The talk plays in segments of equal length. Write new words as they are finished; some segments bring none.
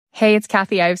Hey, it's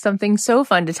Kathy. I have something so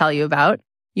fun to tell you about.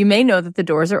 You may know that the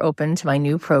doors are open to my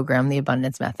new program, The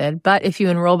Abundance Method, but if you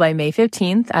enroll by May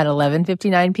 15th at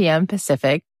 11:59 p.m.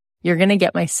 Pacific, you're going to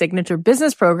get my signature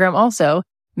business program also,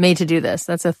 Made to Do This.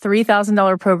 That's a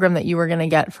 $3,000 program that you are going to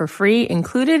get for free,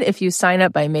 included if you sign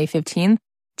up by May 15th,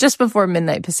 just before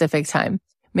midnight Pacific time.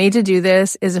 Made to Do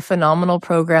This is a phenomenal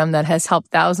program that has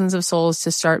helped thousands of souls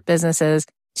to start businesses,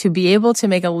 to be able to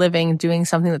make a living doing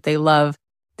something that they love.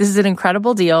 This is an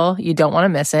incredible deal. You don't want to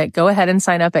miss it. Go ahead and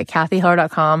sign up at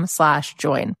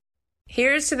kathyheller.com/join.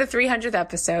 Here's to the 300th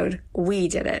episode. We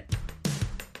did it.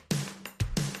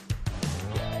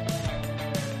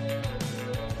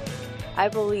 I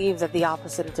believe that the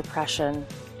opposite of depression,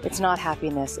 it's not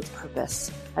happiness, it's purpose.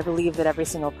 I believe that every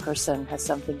single person has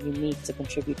something unique to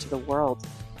contribute to the world.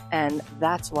 And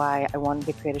that's why I wanted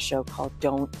to create a show called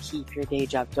Don't Keep Your Day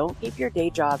Job. Don't Keep Your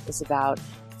Day Job is about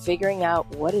figuring out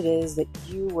what it is that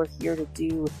you were here to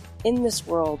do in this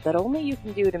world that only you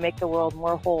can do to make the world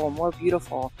more whole, more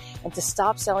beautiful, and to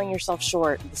stop selling yourself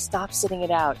short, and to stop sitting it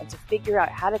out, and to figure out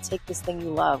how to take this thing you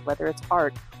love, whether it's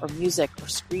art or music or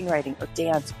screenwriting or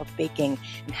dance or baking,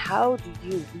 and how do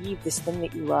you weave this thing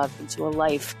that you love into a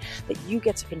life that you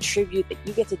get to contribute, that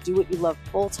you get to do what you love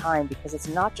full time, because it's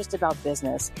not just about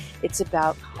business, it's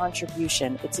about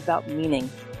contribution, it's about meaning.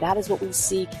 That is what we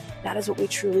seek, that is what we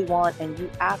truly want, and you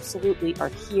absolutely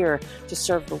are here to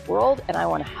serve the world, and I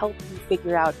want to help you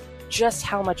figure out just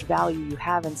how much value you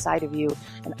have inside of you.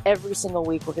 And every single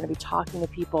week, we're going to be talking to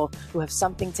people who have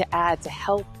something to add to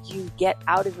help you get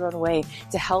out of your own way,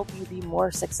 to help you be more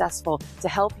successful, to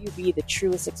help you be the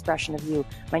truest expression of you.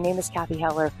 My name is Kathy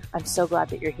Heller. I'm so glad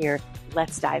that you're here.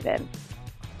 Let's dive in.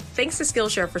 Thanks to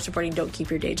Skillshare for supporting Don't Keep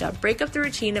Your Day Job. Break up the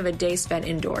routine of a day spent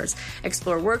indoors.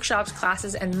 Explore workshops,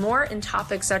 classes, and more in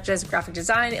topics such as graphic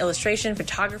design, illustration,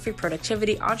 photography,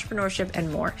 productivity, entrepreneurship, and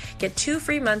more. Get 2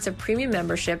 free months of premium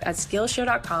membership at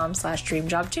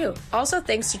Skillshare.com/dreamjob2. Also,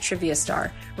 thanks to Trivia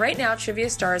Star. Right now, Trivia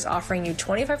Star is offering you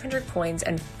 2,500 coins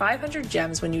and 500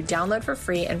 gems when you download for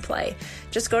free and play.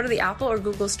 Just go to the Apple or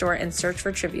Google store and search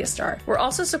for Trivia Star. We're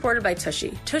also supported by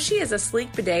Tushy. Tushy is a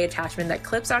sleek bidet attachment that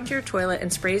clips onto your toilet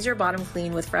and sprays your bottom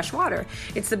clean with fresh water.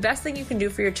 It's the best thing you can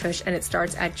do for your tush, and it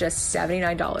starts at just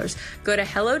 $79. Go to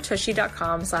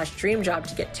hellotushy.com/dreamjob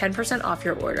to get 10% off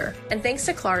your order. And thanks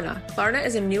to Klarna. Klarna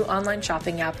is a new online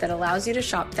shopping app that allows you to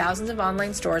shop thousands of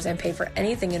online stores and pay for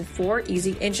anything in 4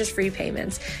 easy interest-free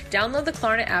payments. Download the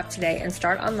Klarna app today and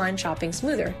start online shopping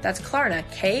smoother. That's Klarna,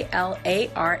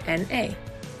 Klarna.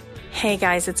 Hey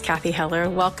guys, it's Kathy Heller.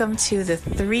 Welcome to the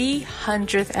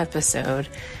 300th episode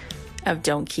of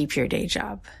Don't Keep Your Day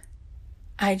Job.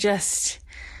 I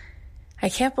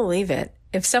can't believe it.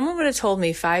 If someone would have told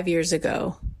me 5 years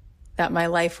ago that my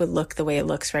life would look the way it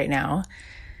looks right now,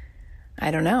 I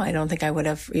don't know. I don't think I would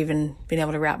have even been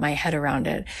able to wrap my head around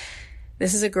it.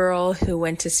 This is a girl who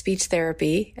went to speech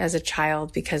therapy as a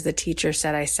child because the teacher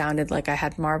said I sounded like I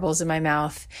had marbles in my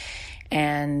mouth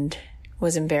and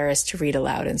was embarrassed to read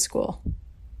aloud in school.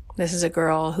 This is a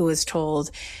girl who was told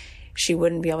she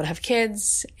wouldn't be able to have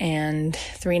kids. And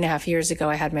 3.5 years ago,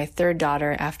 I had my 3rd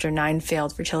daughter after 9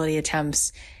 failed fertility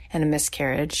attempts and a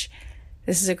miscarriage.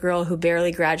 This is a girl who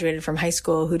barely graduated from high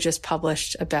school, who just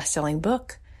published a best-selling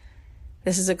book.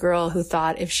 This is a girl who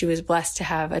thought if she was blessed to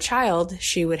have a child,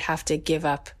 she would have to give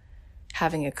up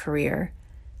having a career.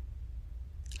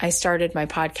 I started my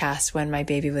podcast when my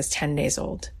baby was 10 days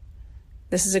old.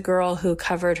 This is a girl who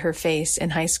covered her face in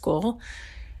high school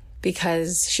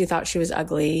because she thought she was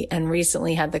ugly and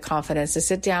recently had the confidence to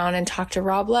sit down and talk to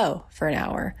Rob Lowe for an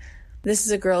hour. This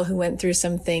is a girl who went through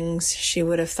some things she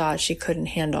would have thought she couldn't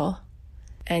handle,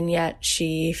 and yet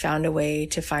she found a way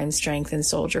to find strength and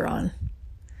soldier on.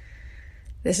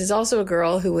 This is also a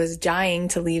girl who was dying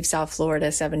to leave South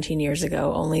Florida 17 years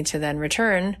ago, only to then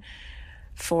return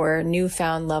for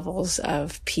newfound levels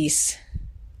of peace,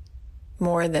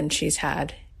 more than she's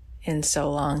had in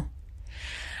so long.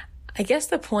 I guess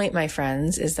the point, my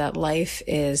friends, is that life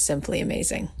is simply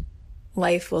amazing.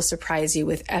 Life will surprise you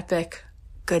with epic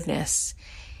goodness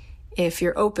if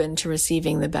you're open to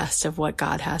receiving the best of what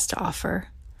God has to offer.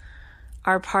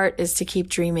 Our part is to keep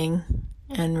dreaming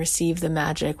and receive the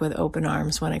magic with open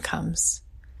arms when it comes.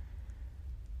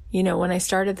 You know, when I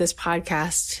started this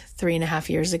podcast 3.5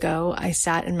 years ago, I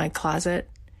sat in my closet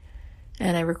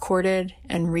and I recorded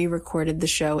and re-recorded the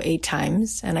show 8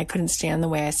 times, and I couldn't stand the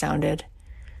way I sounded.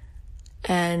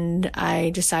 And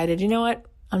I decided, you know what?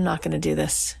 I'm not going to do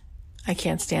this. I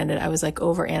can't stand it. I was like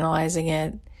overanalyzing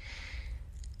it.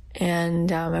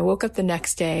 And I woke up the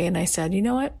next day and I said, you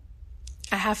know what?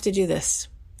 I have to do this.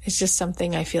 It's just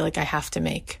something I feel like I have to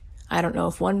make. I don't know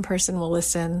if one person will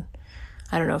listen.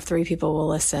 I don't know if 3 people will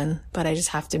listen, but I just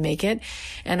have to make it.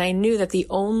 And I knew that the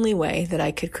only way that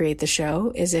I could create the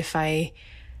show is if I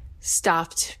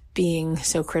stopped being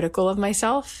so critical of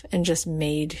myself and just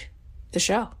made the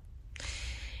show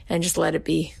and just let it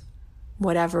be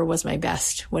whatever was my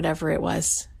best, whatever it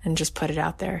was, and just put it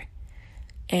out there.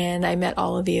 And I met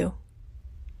all of you,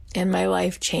 and my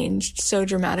life changed so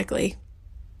dramatically.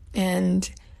 And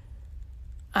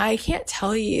I can't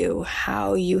tell you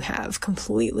how you have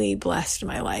completely blessed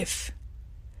my life.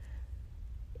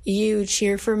 You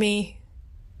cheer for me,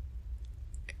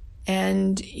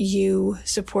 and you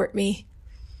support me.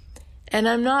 And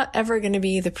I'm not ever going to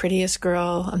be the prettiest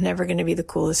girl. I'm never going to be the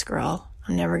coolest girl.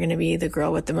 I'm never going to be the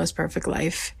girl with the most perfect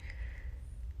life.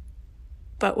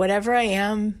 But whatever I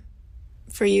am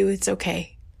for you, it's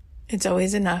okay. It's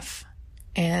always enough.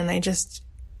 And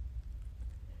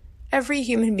every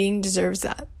human being deserves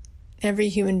that. Every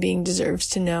human being deserves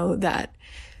to know that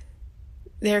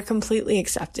they're completely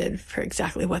accepted for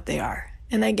exactly what they are.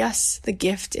 And I guess the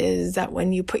gift is that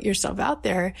when you put yourself out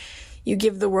there, you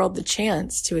give the world the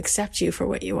chance to accept you for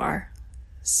what you are.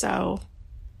 So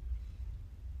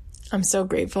I'm so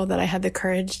grateful that I had the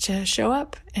courage to show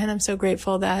up, and I'm so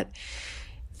grateful that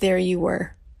there you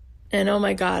were. And oh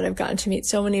my God, I've gotten to meet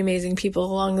so many amazing people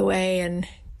along the way, and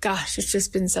gosh, it's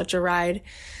just been such a ride.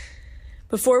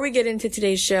 Before we get into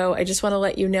today's show, I just want to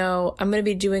let you know I'm going to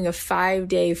be doing a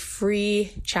 5-day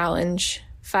free challenge,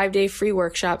 5-day free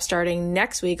workshop starting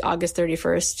next week, August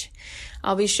 31st.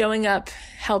 I'll be showing up,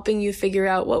 helping you figure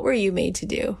out what were you made to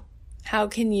do? How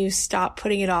can you stop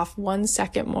putting it off 1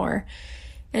 second more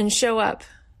and show up?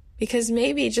 Because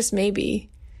maybe, just maybe,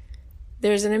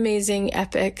 there's an amazing,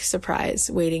 epic surprise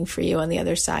waiting for you on the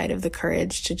other side of the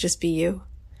courage to just be you.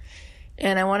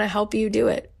 And I want to help you do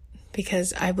it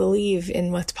because I believe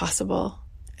in what's possible,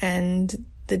 and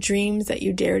the dreams that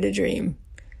you dare to dream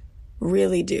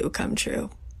really do come true.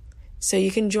 So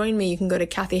you can join me. You can go to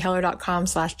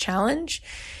kathyheller.com/challenge,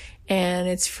 and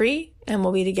it's free, and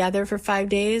we'll be together for 5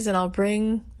 days, and I'll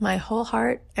bring my whole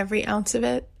heart, every ounce of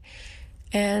it.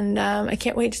 And I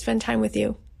can't wait to spend time with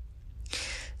you.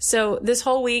 So this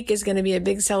whole week is going to be a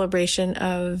big celebration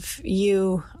of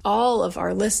you, all of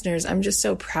our listeners. I'm just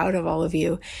so proud of all of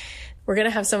you. We're going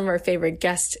to have some of our favorite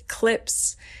guest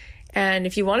clips. And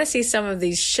if you want to see some of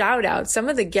these shout outs, some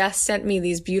of the guests sent me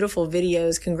these beautiful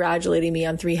videos congratulating me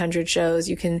on 300 shows.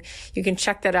 You can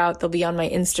check that out. They'll be on my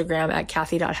Instagram at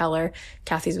Kathy.Heller.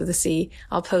 Kathy's with a C.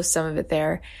 I'll post some of it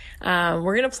there.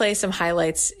 We're going to play some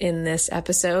highlights in this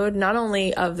episode, not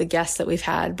only of the guests that we've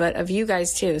had, but of you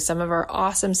guys too. Some of our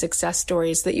awesome success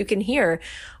stories that you can hear.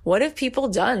 What have people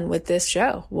done with this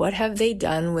show? What have they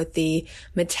done with the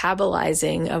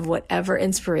metabolizing of whatever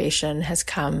inspiration has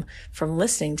come from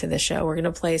listening to the show? We're going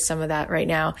to play some of that right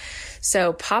now.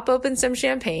 So pop open some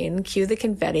champagne, cue the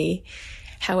confetti,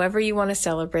 however you want to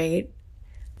celebrate.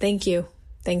 Thank you.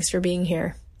 Thanks for being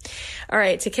here. All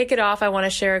right, to kick it off, I want to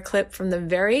share a clip from the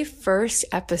very first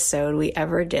episode we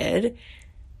ever did.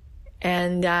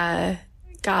 And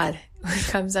God, we've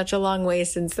come such a long way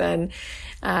since then.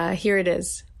 Here it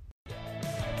is.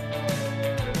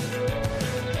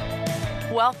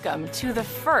 Welcome to the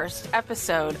first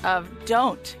episode of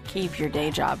Don't Keep Your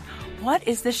Day Job. What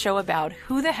is this show about?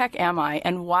 Who the heck am I?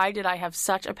 And why did I have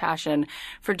such a passion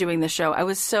for doing this show? I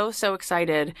was so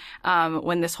excited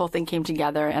when this whole thing came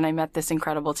together and I met this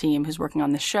incredible team who's working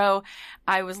on the show.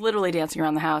 I was literally dancing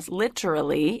around the house,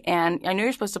 literally. And I know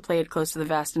you're supposed to play it close to the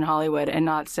vest in Hollywood and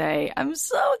not say, I'm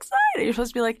so excited. You're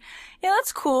supposed to be like, yeah,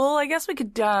 that's cool. I guess we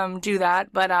could do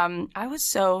that. But I was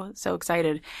so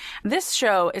excited. This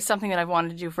show is something that I've wanted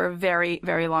to do for a very,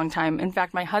 very long time. In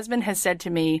fact, my husband has said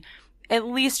to me at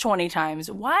least 20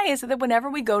 times, why is it that whenever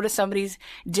we go to somebody's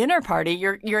dinner party,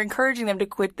 you're encouraging them to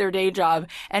quit their day job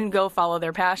and go follow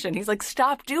their passion? He's like,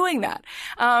 stop doing that.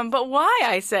 But why,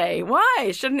 I say?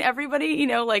 Why? Shouldn't everybody,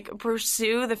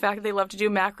 pursue the fact that they love to do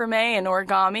macrame and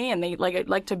origami and they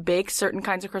like to bake certain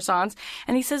kinds of croissants?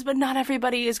 And he says, but not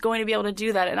everybody is going to be able to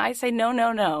do that. And I say,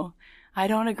 no. I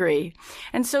don't agree.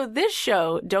 And so this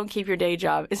show, Don't Keep Your Day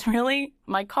Job, is really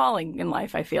my calling in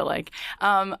life, I feel like.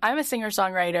 I'm a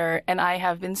singer-songwriter, and I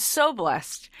have been so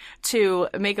blessed to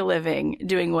make a living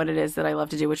doing what it is that I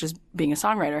love to do, which is being a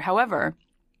songwriter. However,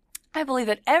 I believe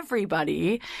that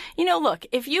everybody, look,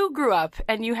 if you grew up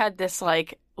and you had this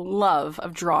love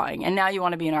of drawing and now you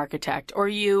want to be an architect, or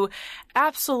you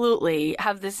absolutely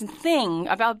have this thing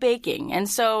about baking. And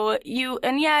so you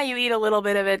eat a little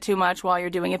bit of it too much while you're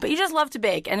doing it, but you just love to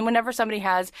bake. And whenever somebody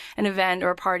has an event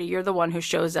or a party, you're the one who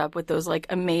shows up with those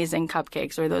amazing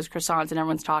cupcakes or those croissants and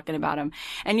everyone's talking about them.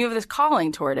 And you have this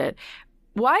calling toward it.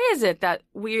 Why is it that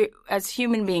we as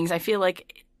human beings, I feel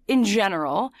like in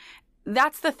general,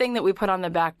 that's the thing that we put on the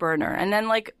back burner. And then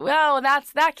like, well,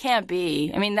 that can't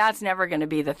be. I mean, that's never going to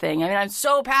be the thing. I mean, I'm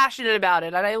so passionate about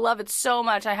it and I love it so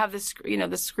much. I have this, the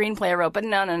screenplay I wrote, but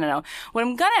no. What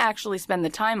I'm going to actually spend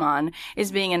the time on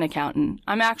is being an accountant.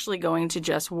 I'm actually going to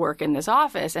just work in this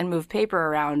office and move paper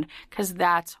around because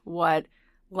that's what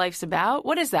life's about.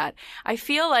 What is that? I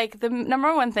feel like the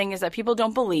number one thing is that people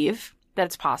don't believe that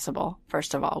it's possible,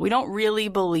 first of all. We don't really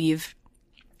believe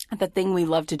the thing we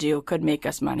love to do could make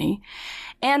us money.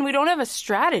 And we don't have a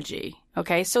strategy.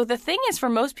 Okay. So the thing is, for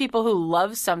most people who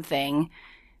love something,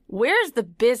 where's the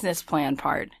business plan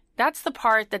part? That's the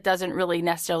part that doesn't really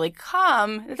necessarily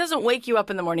come. It doesn't wake you up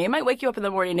in the morning. It might wake you up in the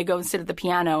morning to go and sit at the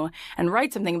piano and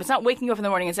write something, but it's not waking you up in the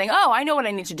morning and saying, oh, I know what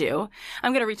I need to do.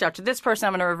 I'm going to reach out to this person.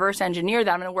 I'm going to reverse engineer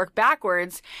that. I'm going to work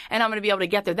backwards and I'm going to be able to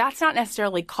get there. That's not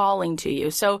necessarily calling to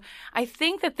you. So I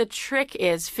think that the trick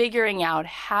is figuring out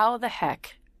how the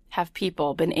heck have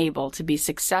people been able to be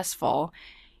successful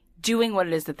doing what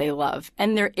it is that they love.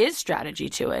 And there is strategy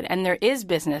to it and there is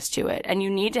business to it. And you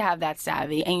need to have that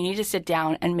savvy and you need to sit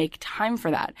down and make time for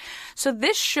that. So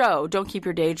this show, Don't Keep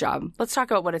Your Day Job, let's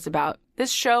talk about what it's about.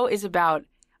 This show is about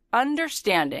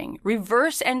understanding,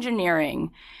 reverse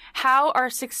engineering how are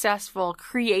successful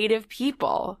creative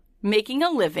people making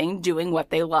a living doing what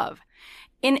they love.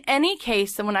 In any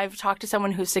case, when I've talked to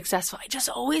someone who's successful, I just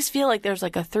always feel like there's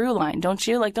like a through line, don't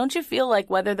you? Like, don't you feel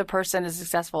like whether the person is a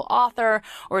successful author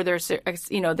or they're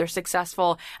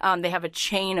successful, they have a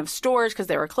chain of stores because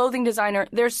they're a clothing designer,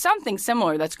 there's something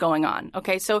similar that's going on.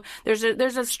 Okay. So there's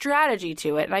a strategy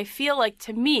to it. And I feel like,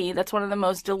 to me, that's one of the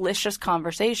most delicious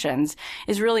conversations,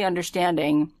 is really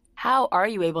understanding how are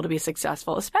you able to be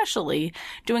successful, especially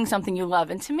doing something you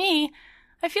love. And to me,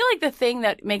 I feel like the thing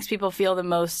that makes people feel the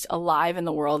most alive in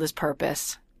the world is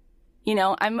purpose.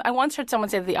 I once heard someone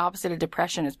say that the opposite of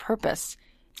depression is purpose.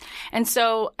 And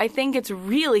so I think it's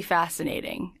really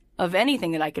fascinating, of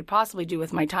anything that I could possibly do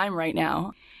with my time right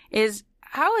now, is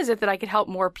how is it that I could help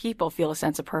more people feel a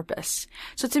sense of purpose?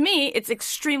 So to me, it's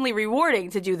extremely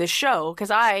rewarding to do this show because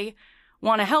I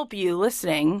want to help you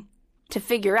listening to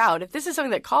figure out if this is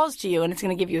something that calls to you and it's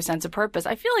going to give you a sense of purpose.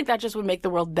 I feel like that just would make the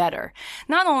world better.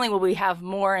 Not only will we have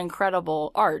more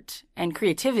incredible art and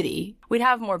creativity, we'd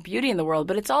have more beauty in the world,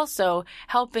 but it's also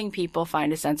helping people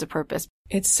find a sense of purpose.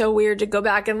 It's so weird to go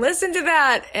back and listen to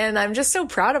that. And I'm just so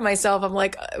proud of myself. I'm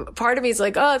like, part of me is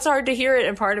like, oh, it's hard to hear it.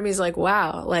 And part of me is like,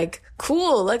 wow, like,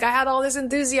 cool. Like, I had all this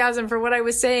enthusiasm for what I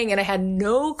was saying and I had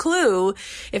no clue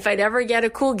if I'd ever get a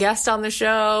cool guest on the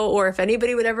show or if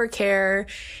anybody would ever care.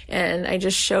 And I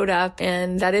just showed up,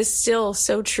 and that is still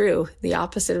so true. The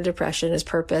opposite of depression is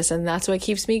purpose. And that's what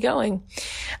keeps me going.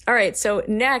 All right. So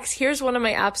next, here's one of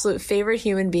my absolute favorite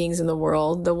human beings in the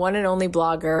world, the one and only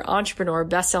blogger, entrepreneur,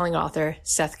 best-selling author,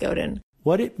 Seth Godin.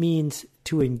 What it means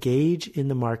to engage in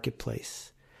the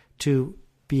marketplace, to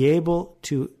be able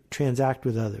to transact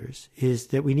with others, is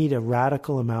that we need a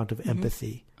radical amount of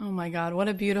empathy. Oh my God, what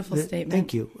a beautiful statement.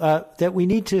 Thank you. That we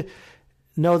need to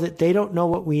know that they don't know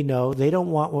what we know. They don't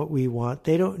want what we want.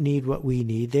 They don't need what we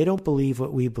need. They don't believe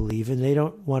what we believe, and they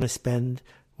don't want to spend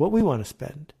what we want to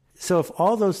spend. So if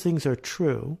all those things are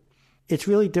true, it's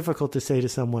really difficult to say to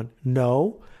someone,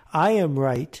 no, I am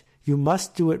right. You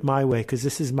must do it my way because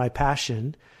this is my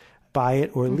passion. Buy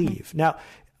it or leave. Now,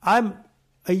 I'm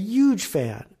a huge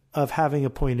fan of having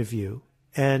a point of view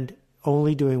and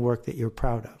only doing work that you're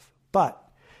proud of. But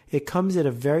it comes at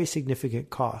a very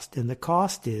significant cost. And the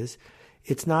cost is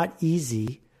it's not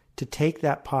easy to take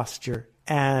that posture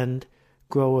and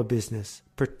grow a business,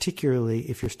 particularly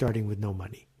if you're starting with no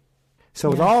money.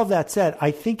 So with all of that said, I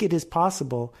think it is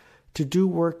possible to do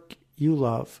work you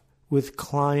love with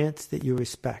clients that you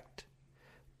respect.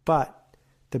 But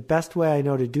the best way I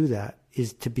know to do that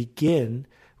is to begin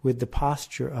with the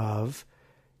posture of,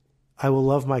 I will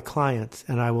love my clients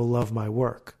and I will love my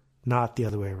work, not the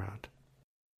other way around.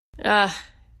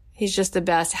 He's just the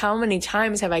best. How many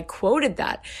times have I quoted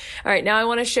that? All right, now I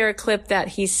want to share a clip that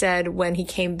he said when he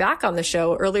came back on the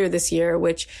show earlier this year,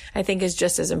 which I think is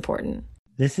just as important.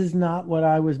 This is not what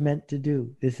I was meant to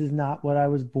do. This is not what I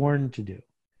was born to do.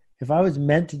 If I was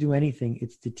meant to do anything,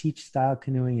 it's to teach style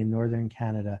canoeing in Northern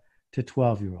Canada to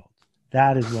 12-year-olds.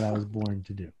 That is what I was born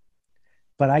to do.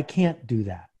 But I can't do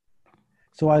that.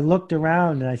 So I looked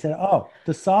around and I said, oh,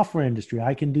 the software industry,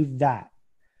 I can do that.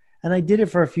 And I did it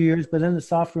for a few years, but then the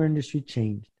software industry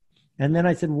changed. And then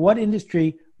I said, what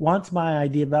industry wants my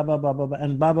idea, blah, blah, blah, blah, blah,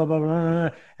 and blah, blah, blah, blah, blah.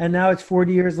 And now it's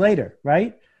 40 years later,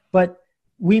 right? But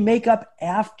we make up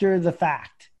after the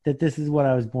fact that this is what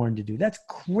I was born to do. That's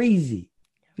crazy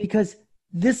because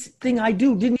this thing I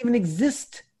do didn't even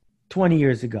exist 20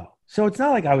 years ago. So it's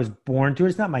not like I was born to it.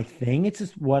 It's not my thing. It's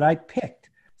just what I picked.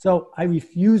 So I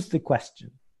refused the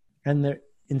question. And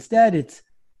instead it's,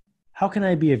 how can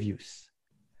I be of use?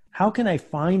 How can I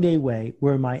find a way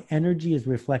where my energy is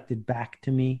reflected back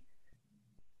to me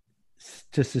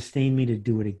to sustain me to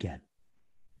do it again?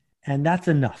 And that's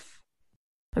enough.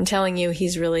 I'm telling you,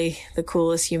 he's really the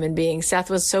coolest human being. Seth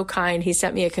was so kind. He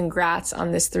sent me a congrats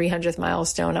on this 300th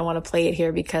milestone. I want to play it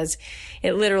here because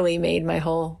it literally made my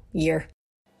whole year.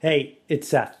 Hey, it's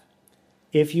Seth.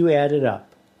 If you add it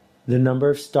up, the number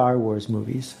of Star Wars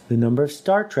movies, the number of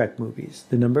Star Trek movies,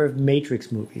 the number of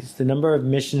Matrix movies, the number of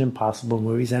Mission Impossible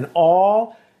movies, and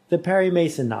all the Perry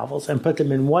Mason novels, and put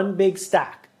them in one big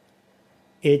stack,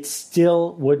 it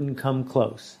still wouldn't come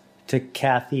close to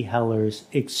Cathy Heller's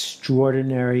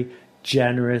extraordinary,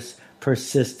 generous,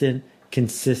 persistent,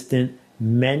 consistent,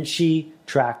 Menchie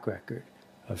track record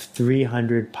of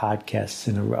 300 podcasts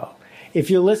in a row. If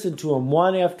you listen to them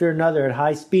one after another at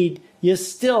high speed, you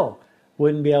still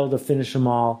wouldn't be able to finish them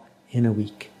all in a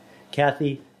week.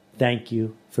 Cathy, thank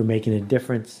you for making a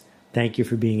difference. Thank you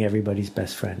for being everybody's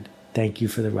best friend. Thank you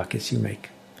for the ruckus you make.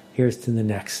 Here's to the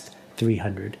next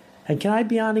 300. And can I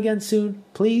be on again soon,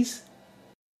 please?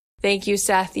 Thank you,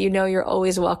 Seth. You know you're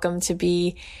always welcome to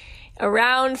be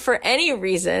around for any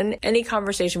reason. Any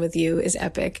conversation with you is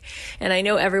epic. And I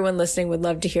know everyone listening would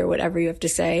love to hear whatever you have to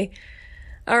say.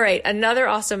 All right. Another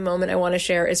awesome moment I want to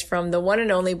share is from the one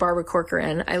and only Barbara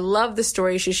Corcoran. I love the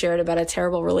story she shared about a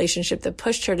terrible relationship that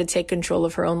pushed her to take control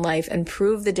of her own life and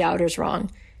prove the doubters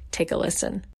wrong. Take a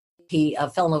listen. He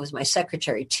fell in love with my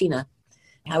secretary, Tina.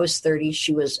 I was 30.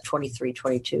 She was 23,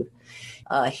 22.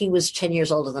 He was 10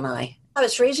 years older than I. I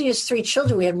was raising his 3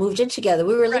 children. We had moved in together.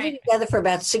 We were living together for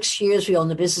about 6 years. We owned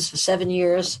the business for 7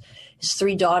 years. His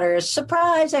 3 daughters,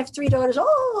 surprise, I have 3 daughters.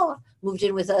 Oh, moved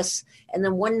in with us. And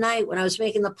then one night when I was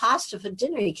making the pasta for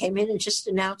dinner, he came in and just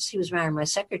announced he was marrying my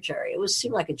secretary. It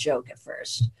seemed like a joke at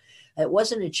first. It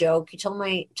wasn't a joke. He told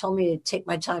me to take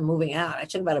my time moving out. I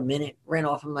took about a minute, ran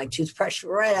off with my toothbrush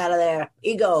right out of there,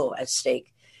 ego at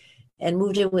stake, and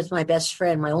moved in with my best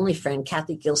friend, my only friend,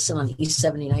 Kathy Gilson on East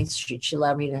 79th Street. She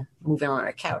allowed me to move in on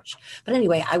her couch. But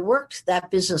anyway, I worked that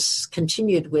business,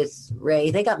 continued with Ray.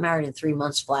 They got married in 3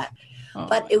 months flat. Oh.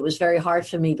 But it was very hard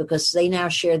for me because they now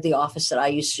shared the office that I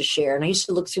used to share. And I used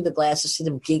to look through the glass to see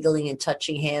them giggling and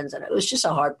touching hands. And it was just a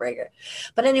heartbreaker.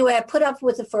 But anyway, I put up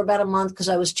with it for about a month because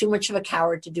I was too much of a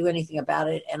coward to do anything about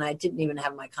it. And I didn't even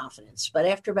have my confidence. But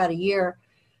after about a year,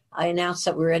 I announced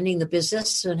that we were ending the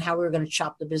business and how we were going to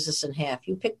chop the business in half.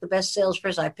 You pick the best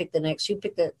salesperson, I picked the next. You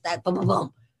pick that, boom, boom,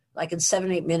 boom. Like in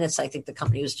 7-8 minutes, I think the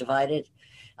company was divided.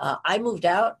 I moved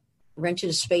out, rented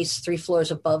a space 3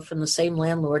 floors above from the same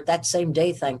landlord that same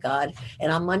day, thank God.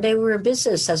 And on Monday, we were in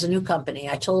business as a new company.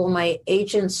 I told all my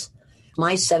agents,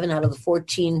 my 7 out of the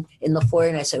 14 in the foyer,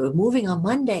 and I said, we're moving on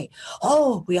Monday.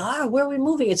 Oh, we are? Where are we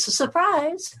moving? It's a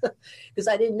surprise because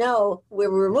I didn't know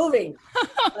where we were moving.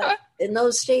 But in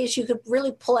those days, you could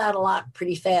really pull out a lot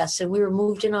pretty fast. And we were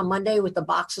moved in on Monday with the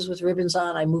boxes with ribbons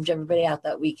on. I moved everybody out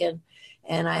that weekend.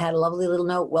 And I had a lovely little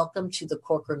note, welcome to the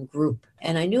Corcoran Group.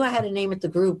 And I knew I had to name it the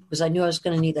group because I knew I was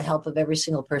going to need the help of every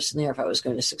single person there if I was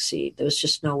going to succeed. There was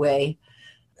just no way.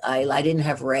 I didn't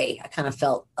have Ray. I kind of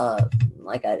felt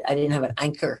like I didn't have an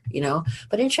anchor, you know.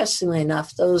 But interestingly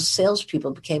enough, those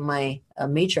salespeople became my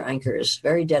major anchors,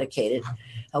 very dedicated.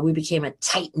 We became a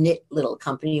tight-knit little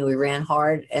company. We ran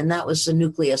hard, and that was the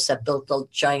nucleus that built the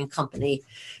giant company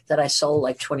that I sold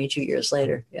like 22 years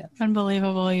later. Yeah.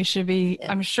 Unbelievable. You should be,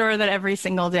 yeah. I'm sure that every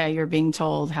single day you're being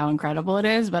told how incredible it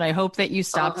is, but I hope that you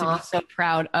stop to be so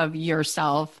proud of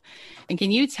yourself. And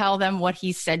can you tell them what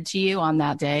he said to you on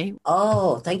that day?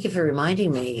 Oh, thank you for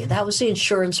reminding me. That was the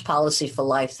insurance policy for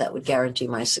life that would guarantee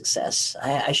my success.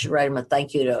 I should write him a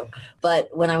thank you note.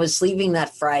 But when I was leaving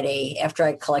that Friday, after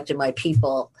I collected my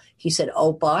people, he said,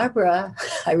 oh, Barbara,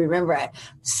 I remember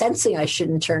sensing I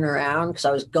shouldn't turn around because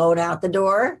I was going out the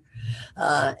door.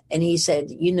 And he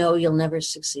said, you know, you'll never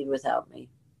succeed without me.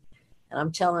 And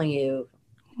I'm telling you,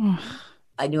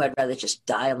 I knew I'd rather just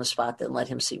die on the spot than let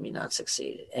him see me not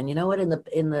succeed. And you know what? In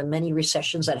the many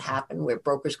recessions that happen where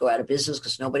brokers go out of business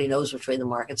because nobody knows which way the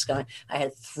market's going, I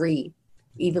had 3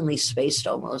 evenly spaced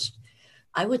almost.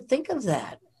 I would think of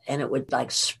that and it would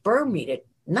like spur me to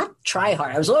not try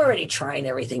hard. I was already trying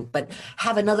everything, but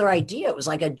have another idea. It was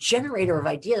like a generator of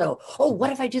ideas. Oh,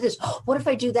 what if I do this? Oh, what if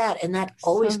I do that? And that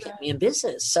always kept me in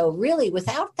business. So really,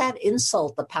 without that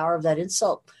insult, the power of that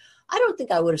insult, I don't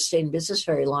think I would have stayed in business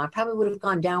very long. I probably would have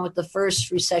gone down with the first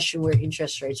recession where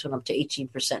interest rates went up to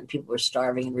 18% and people were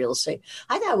starving in real estate.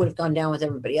 I think I would have gone down with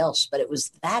everybody else, but it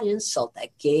was that insult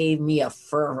that gave me a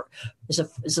fervor. Is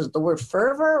it the word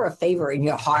fervor or a favor in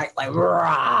your heart? Like,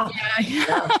 rah,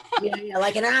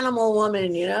 like an animal woman,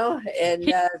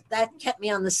 and that kept me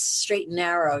on the straight and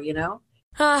narrow,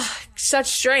 Such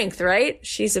strength, right?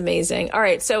 She's amazing. All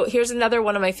right. So here's another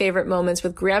one of my favorite moments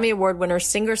with Grammy Award winner,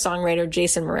 singer-songwriter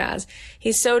Jason Mraz.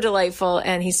 He's so delightful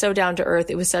and he's so down to earth.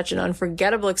 It was such an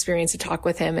unforgettable experience to talk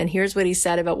with him. And here's what he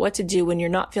said about what to do when you're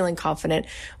not feeling confident,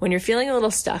 when you're feeling a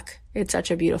little stuck. It's such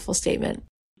a beautiful statement.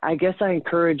 I guess I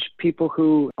encourage people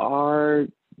who are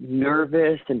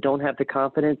nervous and don't have the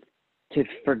confidence to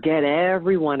forget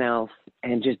everyone else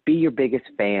and just be your biggest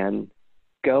fan.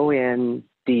 Go in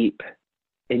deep.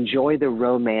 Enjoy the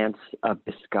romance of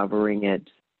discovering it,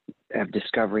 of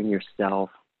discovering yourself.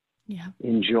 Yeah.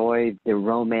 Enjoy the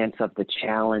romance of the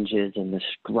challenges and the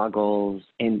struggles,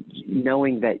 and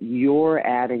knowing that you're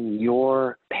adding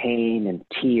your pain and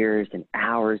tears and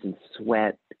hours and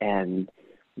sweat and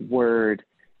word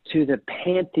to the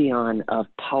pantheon of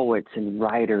poets and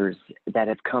writers that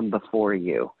have come before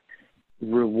you.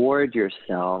 Reward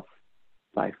yourself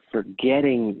by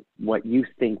forgetting what you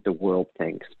think the world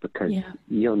thinks, because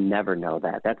you'll never know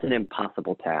that. That's an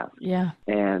impossible task. Yeah.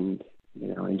 And,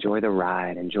 enjoy the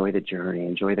ride, enjoy the journey,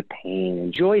 enjoy the pain,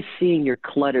 enjoy seeing your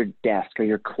cluttered desk or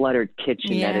your cluttered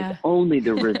kitchen that is only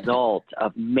the result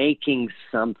of making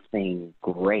something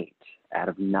great out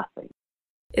of nothing.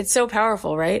 It's so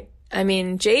powerful, right? I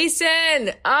mean,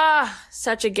 Jason,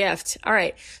 such a gift. All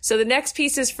right. So the next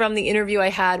piece is from the interview I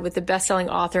had with the best-selling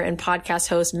author and podcast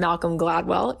host, Malcolm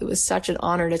Gladwell. It was such an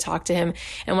honor to talk to him.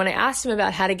 And when I asked him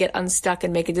about how to get unstuck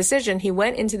and make a decision, he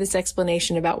went into this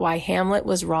explanation about why Hamlet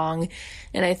was wrong.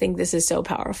 And I think this is so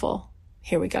powerful.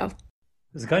 Here we go.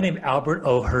 There's a guy named Albert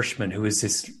O. Hirschman, who is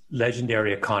this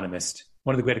legendary economist,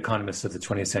 one of the great economists of the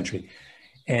 20th century.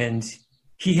 And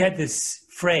he had this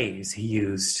phrase he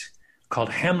used called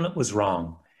Hamlet was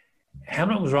wrong.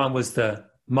 Hamlet was wrong was the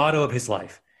motto of his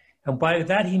life. And by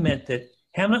that, he meant that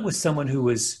Hamlet was someone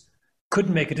who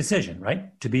couldn't make a decision,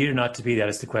 right? To be or not to be, that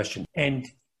is the question.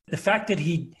 And the fact that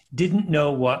he didn't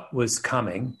know what was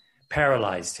coming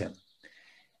paralyzed him.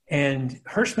 And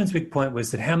Hirschman's big point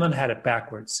was that Hamlet had it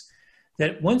backwards,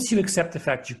 that once you accept the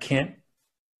fact you can't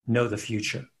know the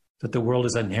future, that the world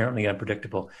is inherently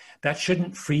unpredictable, that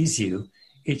shouldn't freeze you.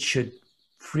 It should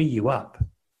free you up.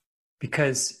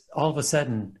 Because all of a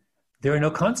sudden, there are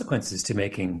no consequences to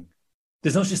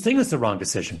there's no such thing as the wrong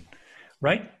decision,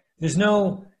 right?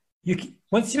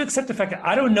 Once you accept the fact that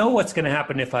I don't know what's going to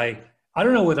happen I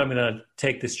don't know whether I'm going to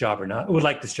take this job or not, would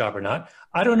like this job or not.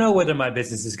 I don't know whether my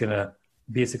business is going to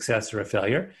be a success or a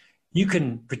failure. You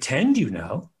can pretend you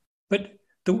know, but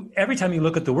every time you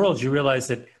look at the world, you realize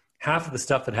that half of the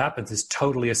stuff that happens is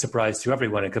totally a surprise to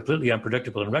everyone and completely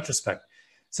unpredictable in retrospect.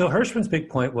 So Hirschman's big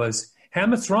point was,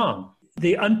 Hamlet's wrong.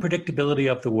 The unpredictability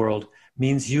of the world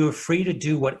means you are free to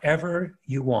do whatever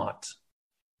you want,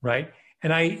 right?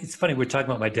 And it's funny, we were talking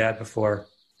about my dad before.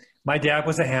 My dad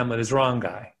was a Hamlet is wrong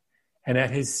guy. And at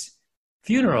his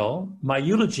funeral, my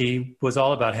eulogy was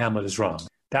all about Hamlet is wrong.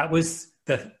 That was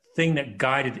the thing that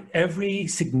guided every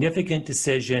significant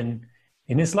decision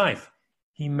in his life.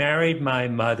 He married my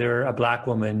mother, a black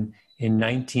woman, in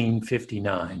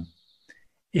 1959.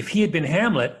 If he had been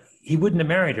Hamlet, he wouldn't have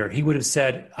married her. He would have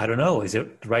said, I don't know, is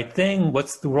it the right thing?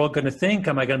 What's the world going to think?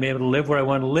 Am I going to be able to live where I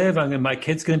want to live? My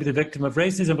kid's going to be the victim of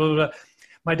racism, blah, blah, blah.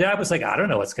 My dad was like, I don't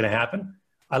know what's going to happen.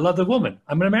 I love the woman.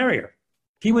 I'm going to marry her.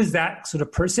 He was that sort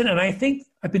of person. And I think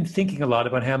I've been thinking a lot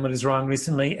about Hamlet is wrong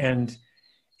recently. And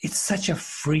it's such a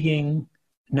freeing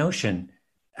notion.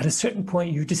 At a certain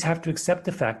point, you just have to accept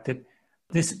the fact that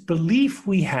this belief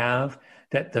we have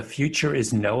that the future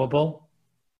is knowable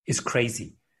is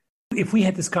crazy. If we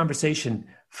had this conversation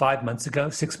 5 months ago,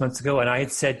 6 months ago, and I had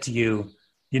said to you,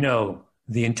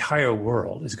 the entire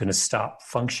world is going to stop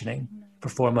functioning for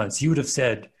 4 months, you would have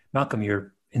said, Malcolm,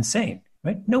 you're insane,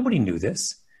 right? Nobody knew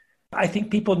this. I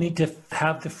think people need to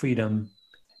have the freedom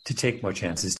to take more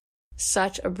chances.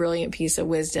 Such a brilliant piece of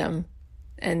wisdom.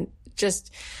 And it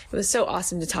was so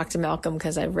awesome to talk to Malcolm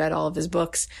because I've read all of his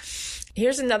books.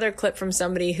 Here's another clip from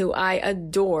somebody who I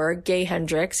adore, Gay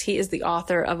Hendricks. He is the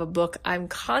author of a book I'm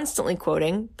constantly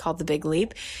quoting called The Big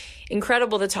Leap.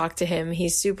 Incredible to talk to him.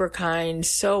 He's super kind,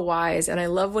 so wise. And I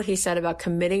love what he said about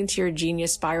committing to your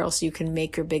genius spiral so you can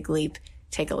make your big leap.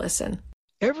 Take a listen.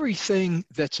 Everything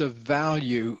that's of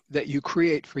value that you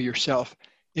create for yourself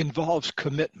involves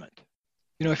commitment.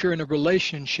 If you're in a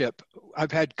relationship,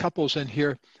 I've had couples in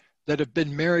here that have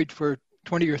been married for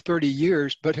 20 or 30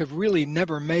 years, but have really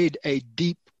never made a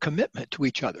deep commitment to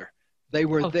each other. They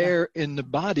were there in the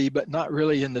body, but not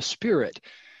really in the spirit.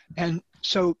 And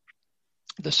so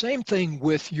the same thing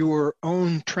with your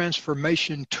own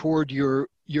transformation toward your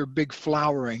big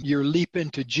flowering, your leap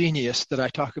into genius that I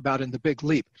talk about in The Big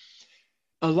Leap.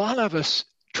 A lot of us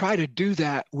try to do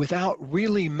that without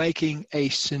really making a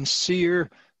sincere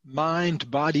mind,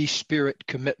 body, spirit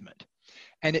commitment.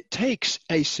 And it takes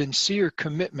a sincere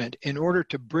commitment in order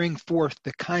to bring forth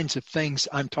the kinds of things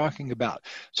I'm talking about.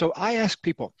 So I ask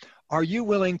people, are you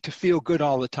willing to feel good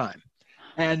all the time?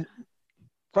 And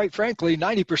quite frankly,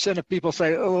 90% of people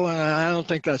say, oh, I don't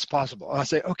think that's possible. I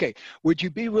say, okay, would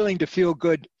you be willing to feel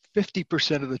good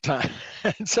 50% of the time?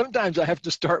 And sometimes I have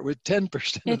to start with 10% of the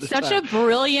time. It's such a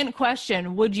brilliant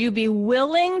question. Would you be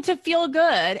willing to feel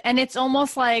good? And it's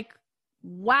almost like,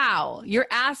 wow, you're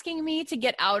asking me to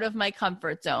get out of my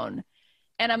comfort zone.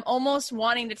 And I'm almost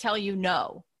wanting to tell you,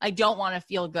 no, I don't want to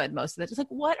feel good most of the time. It's like,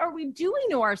 what are we doing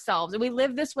to ourselves? And we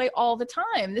live this way all the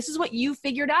time. This is what you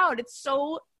figured out. It's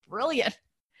so brilliant.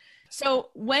 So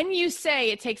when you say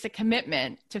it takes a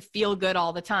commitment to feel good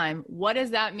all the time, what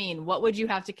does that mean? What would you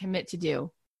have to commit to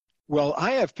do? Well,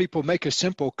 I have people make a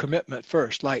simple commitment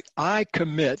first. Like, I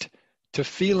commit to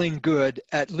feeling good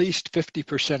at least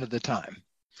 50% of the time.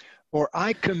 Or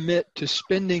I commit to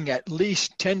spending at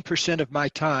least 10% of my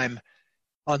time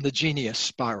on the genius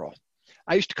spiral.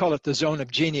 I used to call it the zone of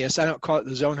genius. I don't call it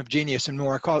the zone of genius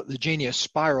anymore. I call it the genius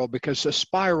spiral, because a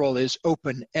spiral is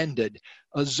open-ended.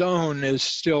 A zone is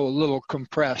still a little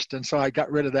compressed, and so I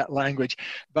got rid of that language.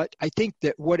 But I think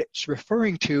that what it's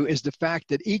referring to is the fact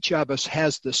that each of us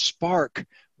has the spark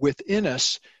within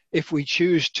us, if we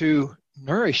choose to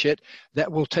nourish it,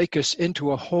 that will take us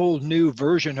into a whole new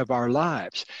version of our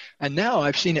lives. And now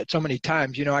I've seen it so many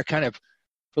times. You know, I kind of,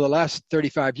 for the last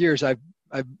 35 years, I've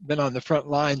been on the front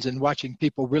lines and watching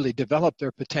people really develop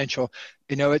their potential.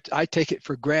 You know, I take it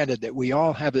for granted that we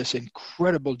all have this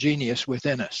incredible genius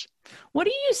within us. What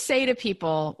do you say to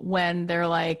people when they're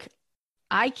like,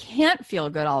 I can't feel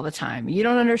good all the time? You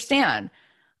don't understand.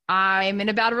 I'm in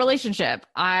a bad relationship.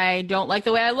 I don't like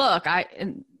the way I look.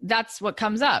 And that's what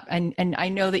comes up. And I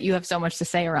know that you have so much to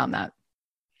say around that.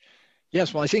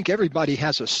 Yes, well, I think everybody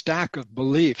has a stack of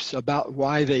beliefs about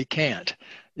why they can't,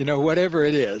 you know, whatever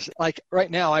it is. Like right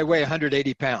now, I weigh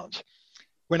 180 pounds.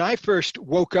 When I first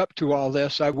woke up to all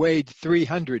this, I weighed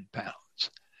 300 pounds.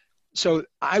 So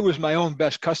I was my own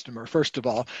best customer, first of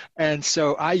all. And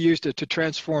so I used it to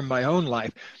transform my own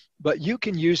life. But you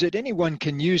can use it. Anyone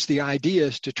can use the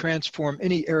ideas to transform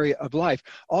any area of life.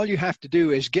 All you have to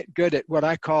do is get good at what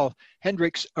I call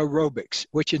Hendricks aerobics,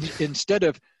 which is, instead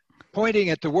of pointing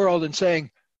at the world and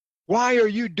saying, why are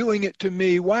you doing it to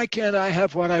me? Why can't I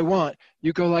have what I want?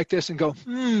 You go like this and go,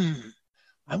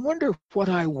 I wonder what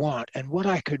I want and what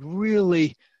I could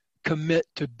really commit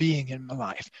to being in my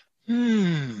life.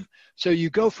 So you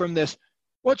go from this,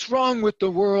 what's wrong with the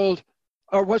world,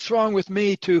 or what's wrong with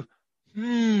me, to,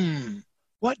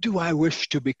 what do I wish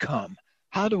to become?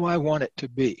 How do I want it to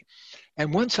be?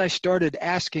 And once I started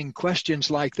asking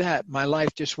questions like that, my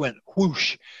life just went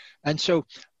whoosh. And so,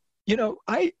 you know,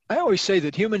 I always say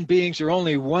that human beings are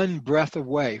only one breath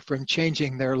away from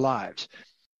changing their lives.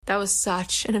 That was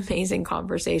such an amazing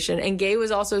conversation. And Gay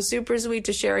was also super sweet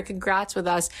to share a congrats with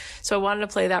us. So I wanted to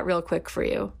play that real quick for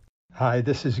you. Hi,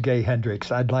 this is Gay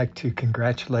Hendricks. I'd like to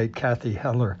congratulate Kathy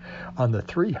Heller on the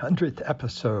 300th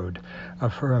episode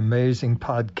of her amazing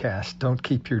podcast, Don't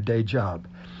Keep Your Day Job.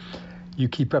 You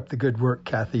keep up the good work,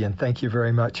 Kathy, and thank you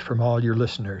very much from all your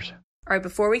listeners. All right,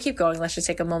 before we keep going, let's just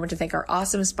take a moment to thank our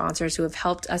awesome sponsors who have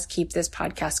helped us keep this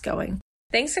podcast going.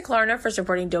 Thanks to Klarna for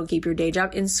supporting Don't Keep Your Day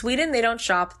Job. In Sweden, they don't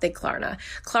shop, they Klarna.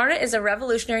 Klarna is a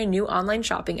revolutionary new online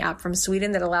shopping app from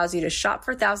Sweden that allows you to shop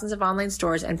for thousands of online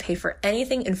stores and pay for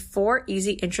anything in 4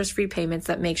 easy interest-free payments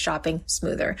that make shopping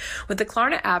smoother. With the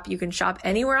Klarna app, you can shop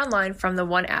anywhere online from the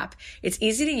one app. It's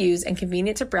easy to use and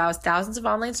convenient to browse thousands of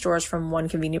online stores from one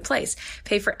convenient place.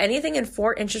 Pay for anything in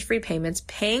 4 interest-free payments.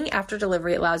 Paying after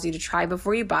delivery allows you to try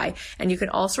before you buy, and you can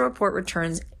also report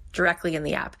returns directly in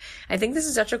the app. I think this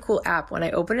is such a cool app. When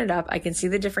I open it up, I can see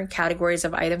the different categories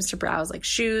of items to browse, like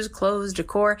shoes, clothes,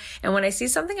 decor. And when I see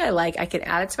something I like, I can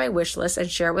add it to my wish list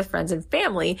and share it with friends and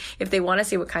family if they want to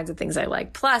see what kinds of things I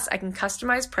like. Plus, I can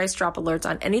customize price drop alerts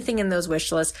on anything in those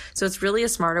wish lists, so it's really a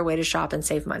smarter way to shop and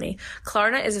save money.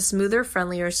 Klarna is a smoother,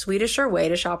 friendlier, Swedisher way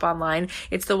to shop online.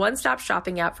 It's the one-stop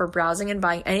shopping app for browsing and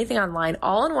buying anything online,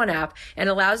 all in one app, and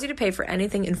allows you to pay for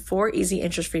anything in 4 easy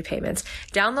interest-free payments.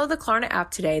 Download the Klarna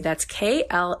app today. That's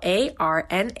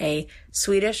Klarna,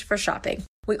 Swedish for shopping.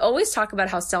 We always talk about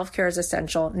how self-care is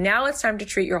essential. Now it's time to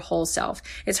treat your whole self.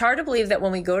 It's hard to believe that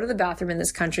when we go to the bathroom in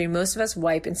this country, most of us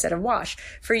wipe instead of wash.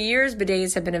 For years,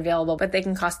 bidets have been available, but they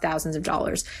can cost thousands of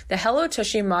dollars. The Hello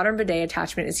Tushy Modern Bidet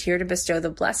Attachment is here to bestow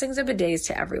the blessings of bidets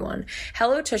to everyone.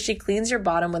 Hello Tushy cleans your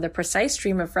bottom with a precise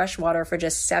stream of fresh water for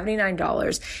just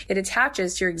 $79. It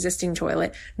attaches to your existing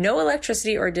toilet, no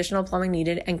electricity or additional plumbing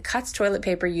needed, and cuts toilet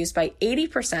paper use by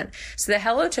 80%. So the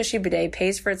Hello Tushy bidet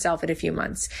pays for itself in a few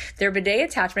months. Their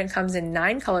bidet attachment comes in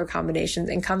 9 color combinations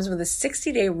and comes with a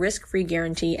 60-day risk-free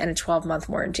guarantee and a 12-month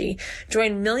warranty.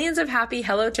 Join millions of happy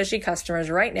Hello Tushy customers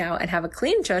right now and have a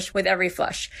clean tush with every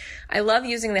flush. I love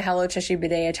using the Hello Tushy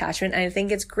bidet attachment, and I think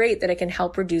it's great that it can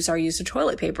help reduce our use of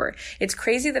toilet paper. It's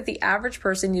crazy that the average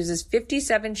person uses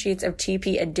 57 sheets of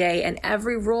TP a day, and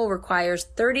every roll requires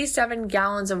 37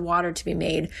 gallons of water to be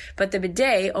made, but the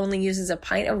bidet only uses a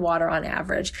pint of water on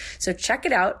average. So check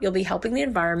it out. You'll be helping the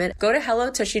environment. Go to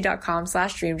hellotushy.com/dreamjob.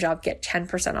 Get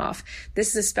 10% off. This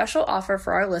is a special offer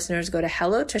for our listeners. Go to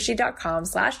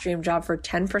hellotushy.com/dreamjob for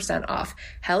 10% off.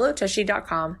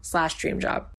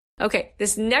 hellotushy.com/dreamjob. Okay,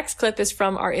 this next clip is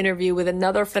from our interview with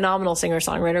another phenomenal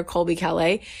singer-songwriter, Colbie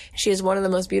Caillat. She is one of the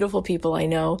most beautiful people I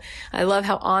know. I love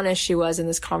how honest she was in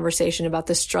this conversation about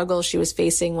the struggles she was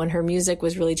facing when her music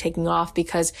was really taking off,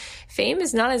 because fame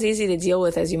is not as easy to deal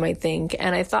with as you might think.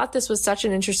 And I thought this was such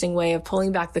an interesting way of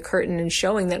pulling back the curtain and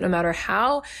showing that no matter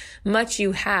how much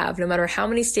you have, no matter how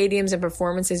many stadiums and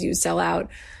performances you sell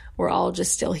out, we're all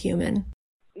just still human.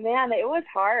 Man, it was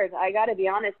hard. I got to be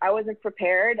honest. I wasn't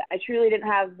prepared. I truly didn't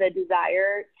have the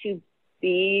desire to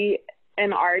be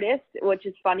an artist, which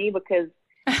is funny because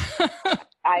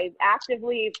I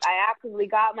actively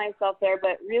got myself there,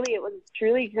 but really it was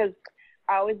truly because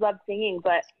I always loved singing,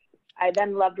 but I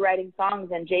then loved writing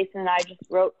songs, and Jason and I just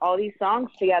wrote all these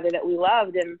songs together that we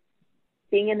loved, and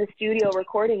being in the studio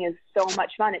recording is so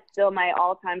much fun. It's still my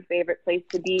all-time favorite place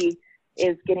to be,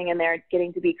 is getting in there,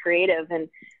 getting to be creative. And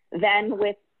then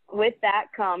with that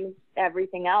comes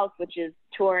everything else, which is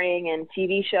touring and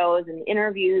TV shows and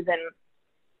interviews. And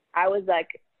I was like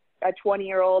a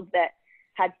 20-year-old that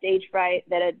had stage fright,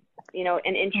 that had,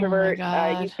 an introvert.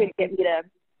 You couldn't get me to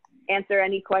answer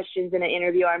any questions in an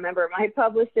interview. I remember my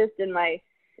publicist and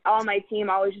all my team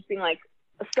always just being like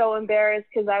so embarrassed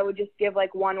because I would just give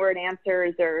like one-word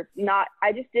answers or not.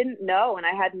 I just didn't know, and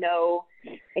I had no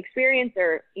experience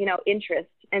or, interest.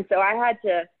 And so I had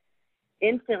to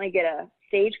instantly get a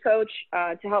stage coach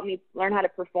to help me learn how to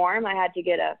perform. I had to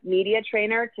get a media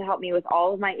trainer to help me with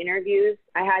all of my interviews.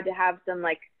 I had to have some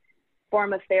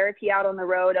form of therapy out on the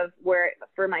road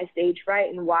for my stage fright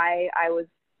and why I was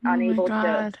unable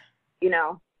to,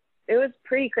 it was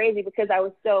pretty crazy because I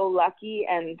was so lucky,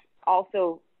 and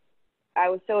also I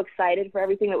was so excited for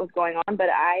everything that was going on, but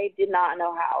I did not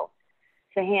know how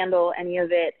to handle any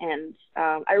of it. And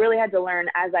I really had to learn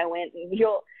as I went. And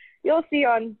you'll see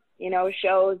on,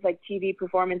 shows like TV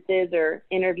performances or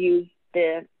interviews,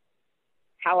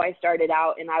 how I started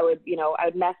out, and I would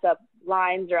mess up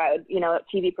lines, or I would,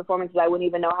 TV performances, I wouldn't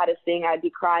even know how to sing. I'd be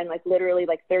crying literally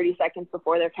 30 seconds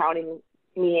before they're counting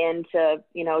me in to,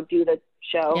 do the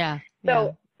show. Yeah.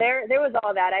 So there was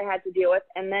all that I had to deal with.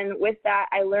 And then with that,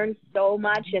 I learned so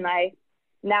much. And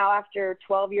now after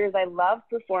 12 years, I love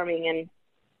performing, and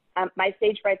my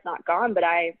stage fright's not gone, but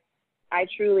I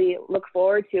truly look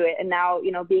forward to it. And now,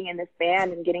 being in this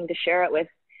band and getting to share it with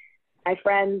my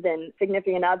friends and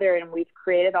significant other, and we've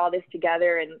created all this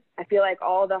together. And I feel like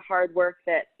all the hard work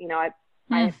that,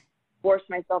 I forced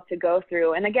myself to go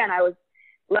through. And again, I was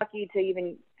lucky to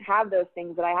even have those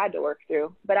things that I had to work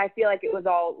through, but I feel like it was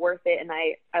all worth it. And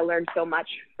I learned so much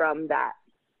from that.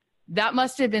 That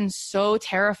must have been so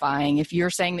terrifying. If you're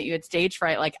saying that you had stage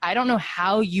fright, I don't know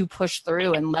how you pushed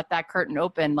through and let that curtain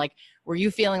open. Were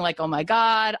you feeling oh my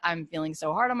God, I'm feeling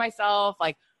so hard on myself?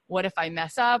 What if I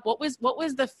mess up? What was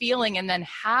the feeling? And then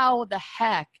how the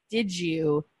heck did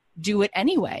you do it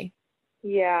anyway?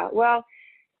 Yeah, well,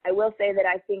 I will say that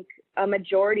I think a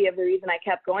majority of the reason I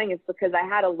kept going is because I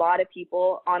had a lot of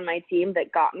people on my team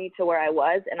that got me to where I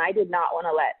was, and I did not want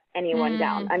to let anyone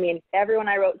down. I mean, everyone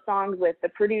I wrote songs with, the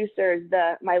producers,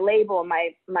 my label,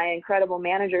 my incredible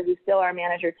manager, who's still our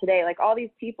manager today, all these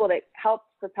people that helped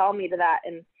propel me to that.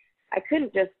 And I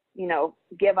couldn't just,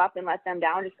 give up and let them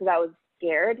down just because I was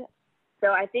scared.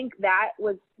 So I think that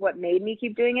was what made me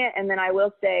keep doing it. And then I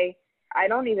will say, I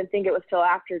don't even think it was till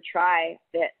after Try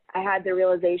that I had the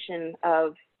realization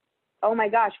of, oh my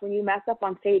gosh, when you mess up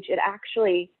on stage, it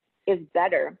actually is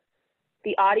better.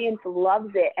 The audience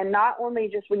loves it. And not only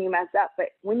just when you mess up, but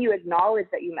when you acknowledge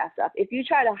that you mess up. If you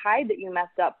try to hide that you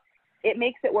messed up, it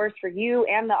makes it worse for you,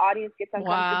 and the audience gets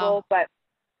uncomfortable. Wow. But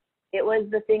it was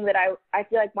the thing that I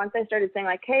feel like once I started saying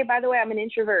like, hey, by the way, I'm an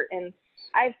introvert and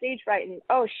I have stage fright, and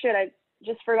oh shit, I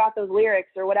just forgot those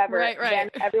lyrics or whatever. Right. Then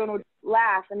everyone would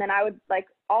laugh, and then I would like,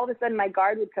 all of a sudden my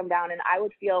guard would come down and I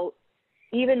would feel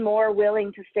even more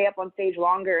willing to stay up on stage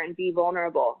longer and be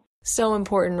vulnerable. So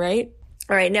important, right?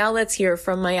 All right, now let's hear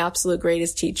from my absolute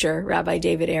greatest teacher, Rabbi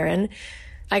David Aaron.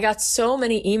 I got so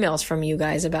many emails from you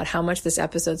guys about how much this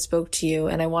episode spoke to you,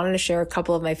 and I wanted to share a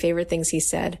couple of my favorite things he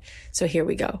said. So here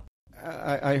we go.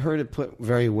 I heard it put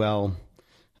very well.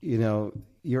 You know,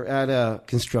 you're at a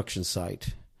construction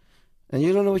site, and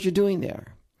you don't know what you're doing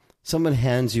there. Someone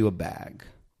hands you a bag,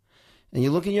 and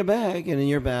you look in your bag, and in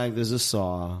your bag there's a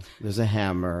saw, there's a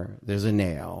hammer, there's a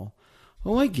nail.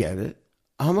 Oh, I get it.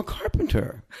 I'm a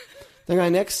carpenter. The guy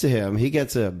next to him, he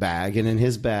gets a bag, and in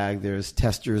his bag there's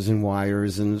testers and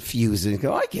wires and fuses.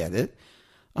 Go, I get it.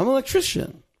 I'm an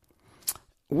electrician.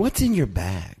 What's in your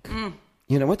bag?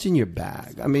 You know, what's in your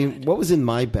bag? I mean, what was in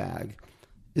my bag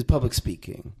is public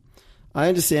speaking. I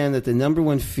understand that the number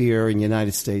one fear in the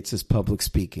United States is public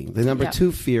speaking. The number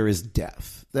two fear is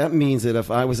death. That means that if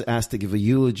I was asked to give a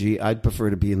eulogy, I'd prefer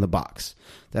to be in the box.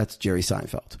 That's Jerry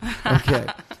Seinfeld. Okay.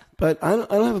 But I don't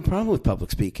have a problem with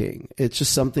public speaking. It's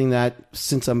just something that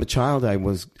since I'm a child, I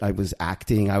was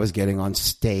acting, I was getting on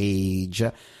stage.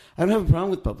 I don't have a problem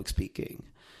with public speaking.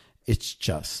 It's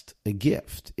just a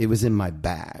gift. It was in my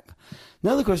bag.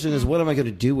 Now the question is, what am I going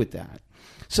to do with that?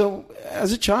 So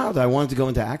as a child, I wanted to go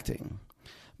into acting.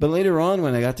 But later on,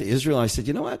 when I got to Israel, I said,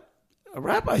 you know what? A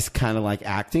rabbi's kind of like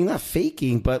acting, not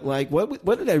faking, but like,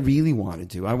 what did I really want to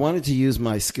do? I wanted to use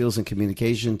my skills in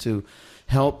communication to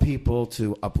help people,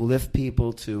 to uplift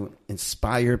people, to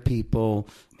inspire people,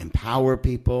 empower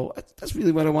people. That's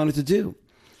really what I wanted to do.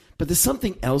 But there's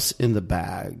something else in the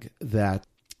bag that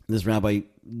this rabbi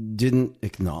didn't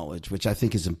acknowledge, which I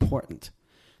think is important.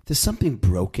 There's something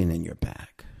broken in your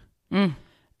bag.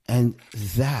 And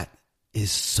that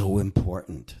is so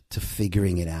important to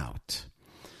figuring it out.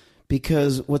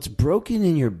 Because what's broken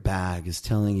in your bag is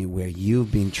telling you where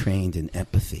you've been trained in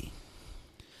empathy.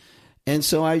 And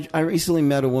so I recently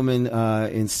met a woman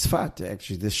in Sfat,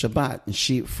 actually, this Shabbat. And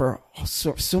she, for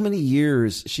so many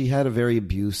years, she had a very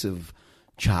abusive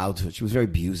childhood. She was very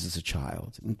abused as a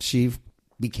child. And she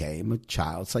became a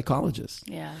child psychologist.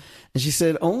 Yeah. And she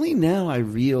said, only now I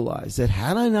realize that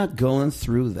had I not gone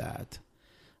through that,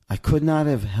 I could not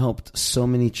have helped so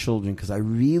many children because I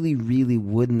really, really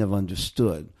wouldn't have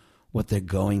understood what they're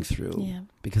going through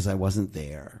because I wasn't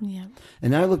there. Yeah.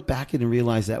 And I look back at it and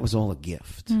realize that was all a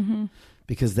gift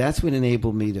because that's what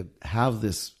enabled me to have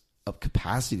this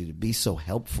capacity to be so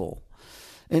helpful.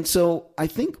 And so I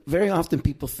think very often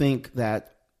people think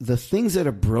that the things that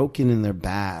are broken in their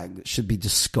bag should be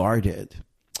discarded.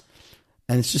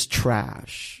 And it's just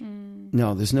trash.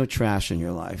 No, there's no trash in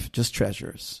your life, just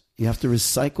treasures. You have to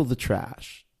recycle the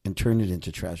trash and turn it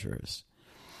into treasures.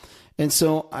 And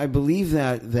so I believe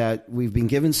that we've been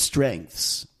given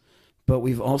strengths, but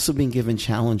we've also been given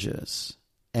challenges.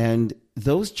 And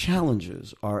those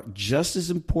challenges are just as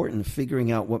important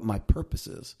figuring out what my purpose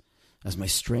is as my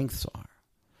strengths are.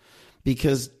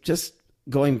 Because just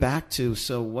going back to,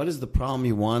 so what is the problem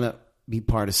you want to be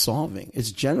part of solving?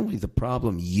 It's generally the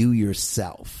problem you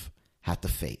yourself have to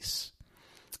face.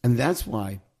 And that's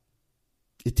why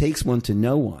it takes one to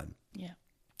know one. Yeah.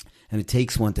 And it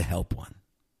takes one to help one.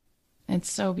 It's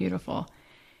so beautiful.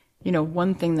 You know,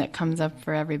 one thing that comes up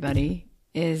for everybody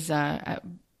is,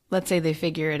 let's say they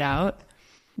figure it out.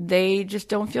 They just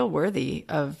don't feel worthy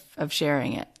of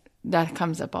sharing it. That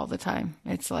comes up all the time.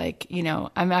 It's like, you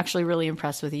know, I'm actually really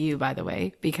impressed with you, by the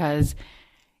way, because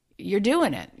you're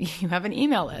doing it. You have an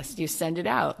email list. You send it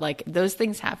out. Like, those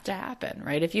things have to happen,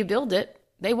 right? If you build it,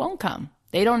 they won't come.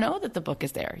 They don't know that the book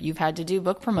is there. You've had to do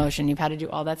book promotion. You've had to do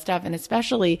all that stuff. And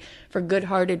especially for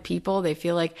good-hearted people, they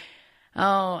feel like,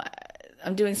 oh,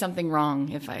 I'm doing something wrong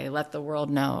if I let the world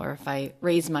know or if I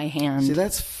raise my hand. See,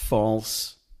 that's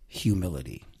false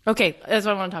humility. Okay, that's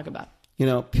what I want to talk about. You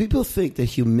know, people think that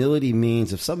humility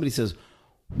means if somebody says,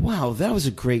 wow, that was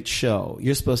a great show,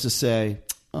 you're supposed to say,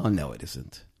 oh, no, it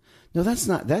isn't. No, that's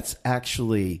not. That's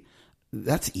actually,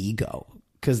 that's ego,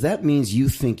 because that means you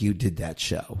think you did that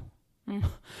show.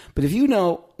 But if you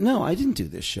know, no, I didn't do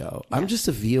this show. Yeah. I'm just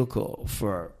a vehicle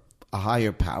for a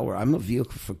higher power. I'm a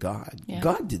vehicle for God. Yeah.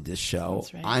 God did this show.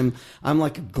 That's right. I'm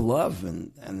like a glove,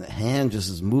 and the hand just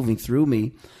is moving through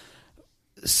me.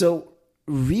 So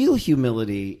real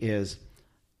humility is,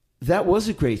 that was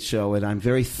a great show, and I'm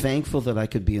very thankful that I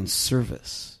could be in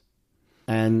service.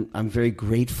 And I'm very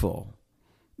grateful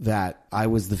that I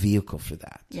was the vehicle for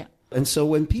that. Yeah. And so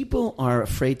when people are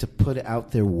afraid to put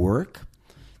out their work,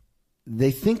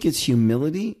 they think it's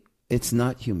humility. It's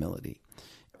not humility.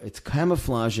 It's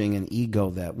camouflaging an ego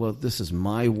that, well, this is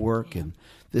my work and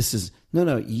this is,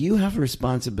 no, you have a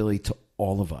responsibility to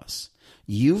all of us.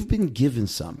 You've been given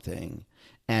something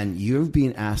and you're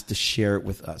being asked to share it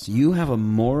with us. You have a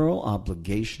moral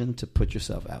obligation to put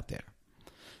yourself out there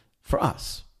for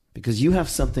us because you have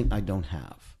something I don't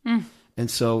have. And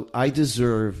so I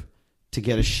deserve to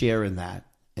get a share in that,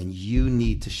 and you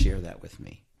need to share that with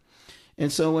me.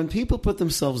 And so when people put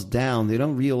themselves down, they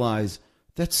don't realize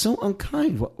that's so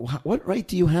unkind. What right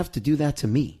do you have to do that to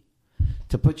me,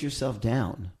 to put yourself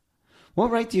down?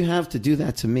 What right do you have to do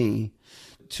that to me,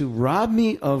 to rob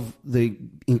me of the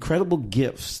incredible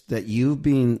gifts that you've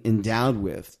been endowed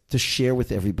with to share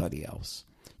with everybody else?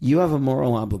 You have a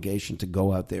moral obligation to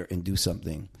go out there and do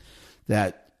something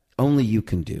that only you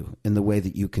can do in the way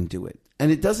that you can do it.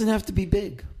 And it doesn't have to be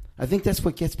big. I think that's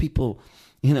what gets people,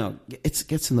 it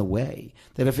gets in the way.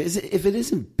 That if it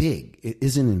isn't big, it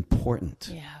isn't important.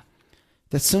 Yeah.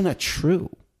 That's so not true.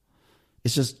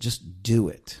 It's just do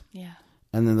it. Yeah.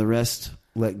 And then the rest,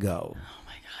 let go. Oh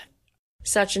my God.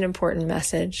 Such an important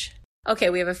message. Okay,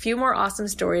 we have a few more awesome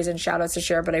stories and shout outs to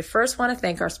share, but I first want to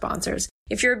thank our sponsors.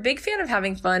 If you're a big fan of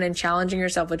having fun and challenging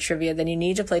yourself with trivia, then you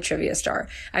need to play Trivia Star.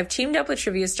 I've teamed up with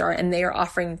Trivia Star and they are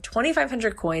offering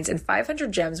 2,500 coins and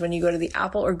 500 gems when you go to the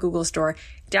Apple or Google store.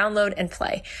 Download and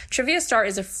play. Trivia Star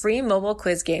is a free mobile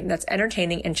quiz game that's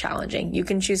entertaining and challenging. You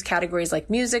can choose categories like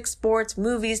music, sports,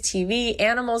 movies, TV,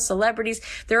 animals, celebrities.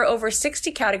 There are over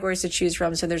 60 categories to choose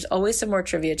from, so there's always some more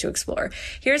trivia to explore.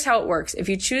 Here's how it works. If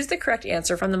you choose the correct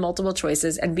answer from the multiple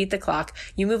choices and beat the clock,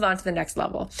 you move on to the next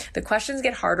level. The questions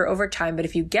get harder over time, but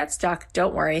if you get stuck,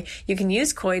 don't worry. You can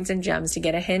use coins and gems to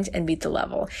get a hint and beat the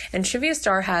level. And Trivia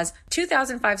Star has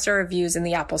 2,000 5-star reviews in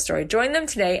the Apple Store. Join them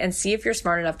today and see if you're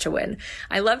smart enough to win.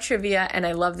 I love trivia and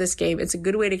I love this game. It's a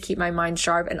good way to keep my mind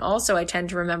sharp, and also I tend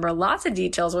to remember lots of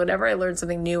details whenever I learn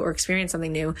something new or experience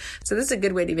something new. So this is a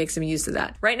good way to make some use of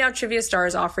that. Right now, Trivia Star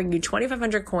is offering you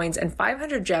 2,500 coins and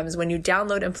 500 gems when you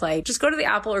download and play. Just go to the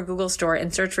Apple or Google Store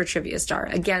and search for Trivia Star.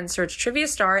 Again, search Trivia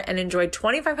Star and enjoy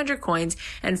 2,500 coins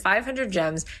and 500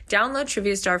 gems. Download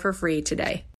Trivia Star for free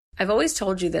today. I've always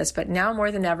told you this, but now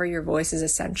more than ever, your voice is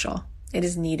essential. It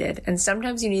is needed. And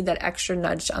sometimes you need that extra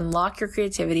nudge to unlock your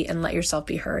creativity and let yourself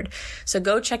be heard. So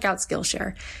go check out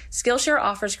Skillshare. Skillshare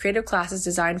offers creative classes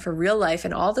designed for real life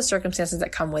and all the circumstances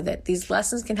that come with it. These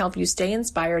lessons can help you stay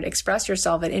inspired, express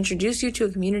yourself, and introduce you to a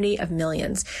community of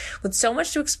millions. With so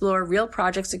much to explore, real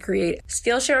projects to create,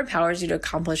 Skillshare empowers you to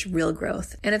accomplish real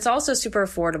growth. And it's also super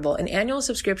affordable. An annual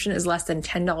subscription is less than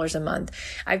 $10 a month.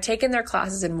 I've taken their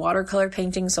classes in watercolor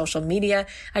painting, social media.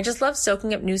 I just love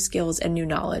soaking up new skills and new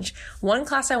knowledge. One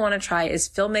class I want to try is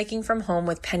filmmaking from home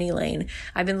with Penny Lane.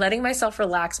 I've been letting myself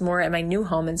relax more at my new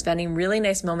home and spending really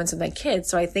nice moments with my kids,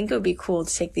 so I think it would be cool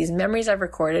to take these memories I've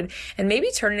recorded and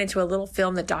maybe turn it into a little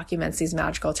film that documents these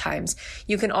magical times.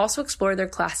 You can also explore their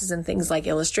classes in things like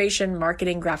illustration,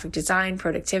 marketing, graphic design,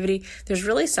 productivity. There's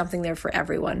really something there for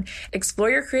everyone.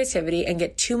 Explore your creativity and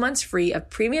get 2 months free of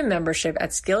premium membership at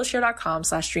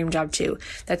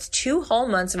Skillshare.com/DreamJob2. That's 2 whole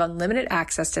months of unlimited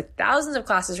access to thousands of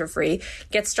classes for free.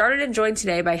 Get started and join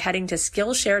today by heading to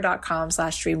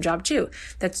Skillshare.com/DreamJob2.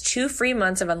 That's 2 free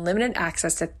months of unlimited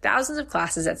access to thousands of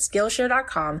classes at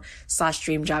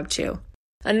Skillshare.com/DreamJob2.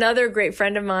 Another great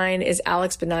friend of mine is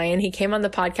Alex Benayan. He came on the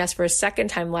podcast for a second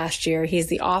time last year. He's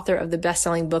the author of the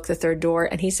best-selling book, The Third Door,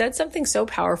 and he said something so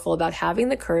powerful about having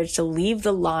the courage to leave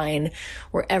the line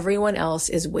where everyone else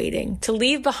is waiting, to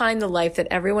leave behind the life that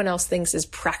everyone else thinks is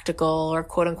practical or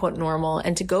quote-unquote normal,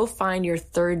 and to go find your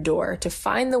third door, to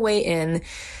find the way in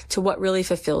to what really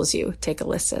fulfills you. Take a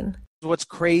listen. What's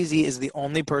crazy is the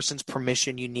only person's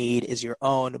permission you need is your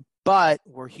own, but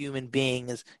we're human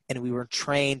beings and we were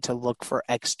trained to look for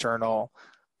external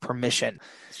permission.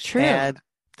 It's true. And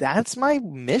that's my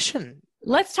mission.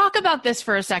 Let's talk about this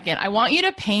for a second. I want you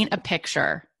to paint a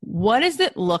picture. What does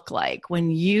it look like when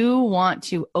you want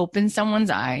to open someone's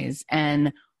eyes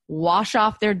and wash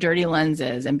off their dirty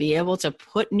lenses and be able to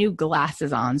put new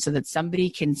glasses on so that somebody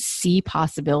can see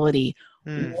possibility?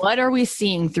 What are we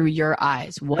seeing through your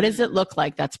eyes? What does it look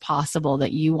like that's possible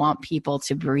that you want people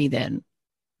to breathe in?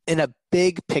 In a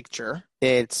big picture,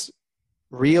 it's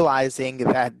realizing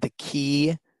that the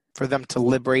key for them to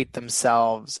liberate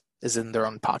themselves is in their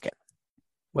own pocket.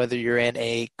 Whether you're in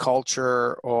a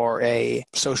culture or a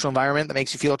social environment that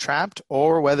makes you feel trapped,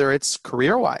 or whether it's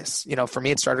career-wise. You know, for me,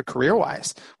 it started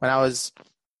career-wise. When I was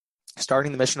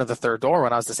starting the mission of The Third Door,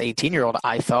 when I was this 18-year-old,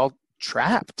 I felt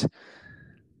trapped.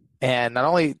 And not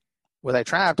only was I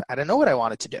trapped, I didn't know what I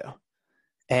wanted to do.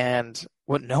 And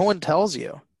what no one tells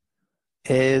you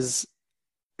is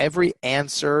every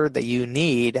answer that you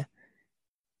need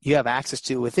you have access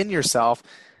to within yourself.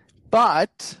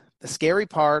 But the scary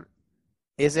part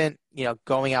isn't,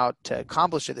 going out to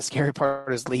accomplish it. The scary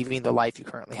part is leaving the life you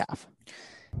currently have.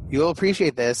 You'll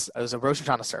appreciate this. It was a Rosh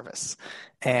Hashanah service.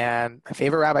 And my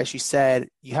favorite rabbi, she said,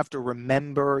 you have to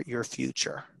remember your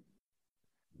future.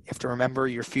 You have to remember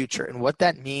your future. And what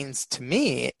that means to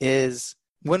me is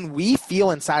when we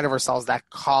feel inside of ourselves that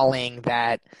calling,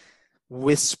 that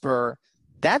whisper,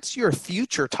 that's your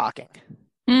future talking.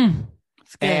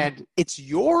 And it's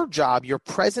your job, your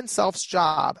present self's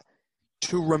job,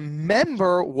 to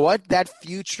remember what that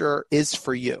future is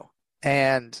for you.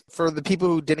 And for the people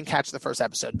who didn't catch the first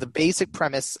episode, the basic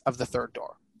premise of The Third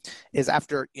Door is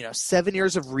after 7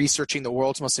 years of researching the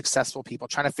world's most successful people,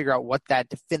 trying to figure out what that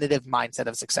definitive mindset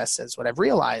of success is, what I've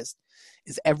realized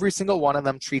is every single one of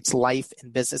them treats life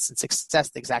and business and success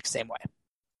the exact same way.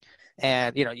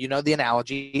 And you know the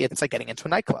analogy, it's like getting into a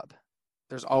nightclub.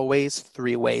 There's always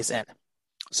 3 ways in.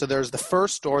 So there's the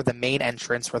first door, the main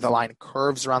entrance, where the line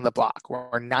curves around the block, where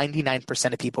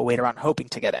 99% of people wait around hoping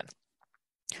to get in.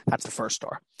 That's the first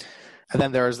door. And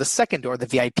then there's the second door, the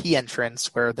VIP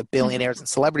entrance, where the billionaires and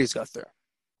celebrities go through.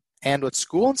 And what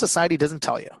school and society doesn't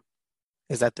tell you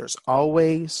is that there's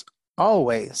always,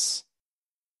 always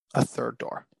a third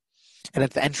door. And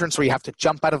at the entrance where you have to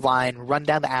jump out of line, run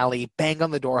down the alley, bang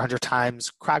on the door 100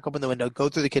 times, crack open the window, go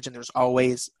through the kitchen, there's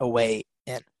always a way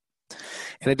in.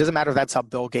 And it doesn't matter if that's how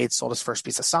Bill Gates sold his first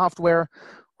piece of software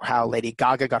or how Lady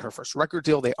Gaga got her first record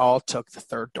deal, they all took the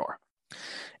third door.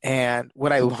 And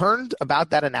what I learned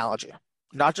about that analogy,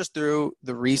 not just through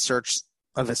the research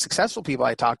of the successful people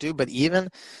I talked to, but even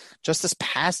just this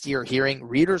past year hearing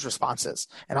readers' responses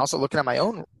and also looking at my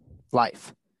own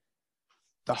life,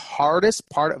 the hardest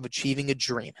part of achieving a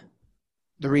dream,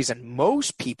 the reason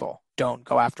most people don't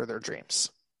go after their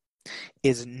dreams,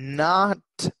 is not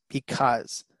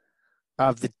because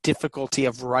of the difficulty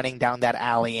of running down that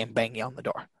alley and banging on the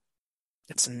door.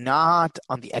 It's not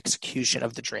on the execution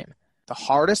of the dream. The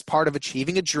hardest part of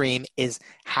achieving a dream is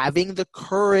having the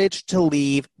courage to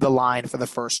leave the line for the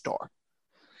first door.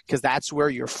 Because that's where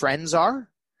your friends are.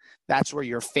 That's where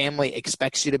your family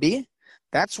expects you to be.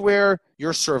 That's where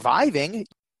you're surviving.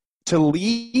 To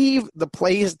leave the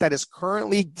place that is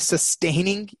currently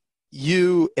sustaining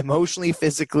you emotionally,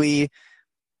 physically,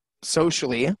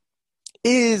 socially,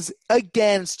 is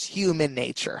against human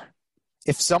nature.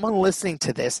 If someone listening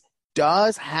to this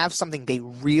does have something they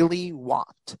really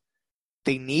want,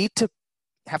 they need to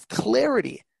have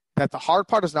clarity that the hard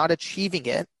part is not achieving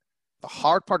it. The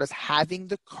hard part is having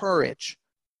the courage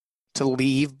to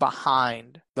leave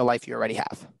behind the life you already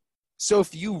have. So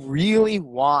if you really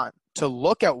want to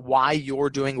look at why you're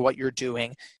doing what you're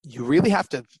doing, you really have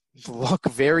to look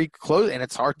very close, and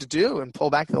it's hard to do, and pull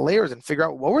back the layers and figure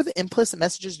out what were the implicit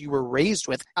messages you were raised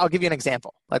with. I'll give you an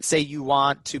example. Let's say you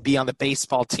want to be on the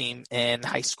baseball team in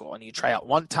high school, and you try out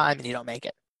one time and you don't make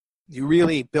it. You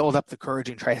really build up the courage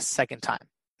and try a second time,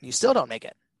 and you still don't make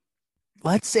it.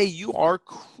 Let's say you are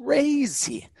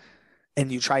crazy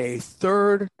and you try a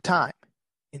third time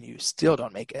and you still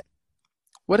don't make it.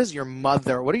 What does your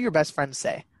mother, what do your best friends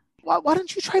say? Why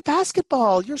don't you try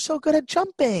basketball? You're so good at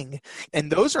jumping.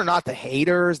 And those are not the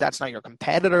haters. That's not your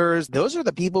competitors. Those are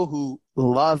the people who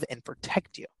love and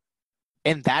protect you.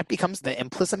 And that becomes the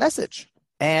implicit message.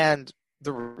 And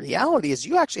the reality is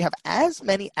you actually have as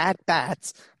many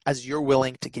at-bats as you're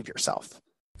willing to give yourself.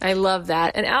 I love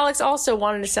that. And Alex also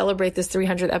wanted to celebrate this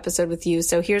 300th episode with you.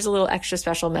 So here's a little extra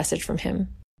special message from him.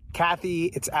 Kathy,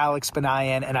 it's Alex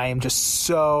Benayan, and I am just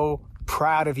so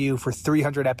proud of you for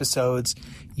 300 episodes.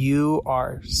 You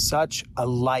are such a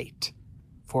light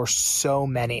for so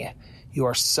many. You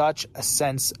are such a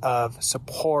sense of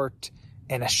support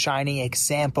and a shining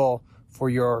example for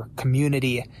your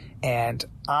community. And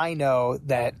I know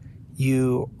that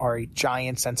you are a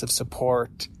giant sense of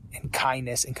support and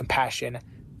kindness and compassion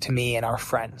to me and our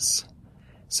friends.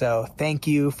 So thank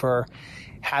you for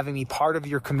having me part of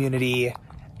your community.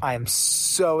 I am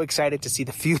so excited to see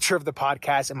the future of the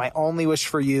podcast, and my only wish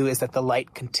for you is that the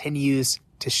light continues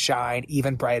to shine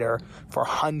even brighter for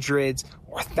hundreds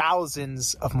or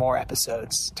thousands of more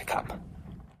episodes to come.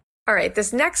 All right,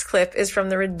 this next clip is from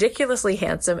the ridiculously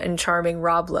handsome and charming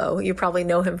Rob Lowe. You probably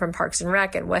know him from Parks and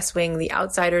Rec and West Wing, The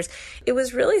Outsiders. It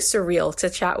was really surreal to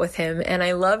chat with him, and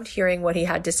I loved hearing what he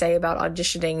had to say about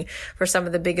auditioning for some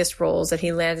of the biggest roles that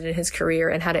he landed in his career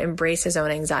and how to embrace his own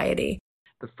anxiety.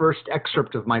 The first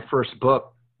excerpt of my first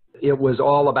book, it was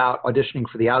all about auditioning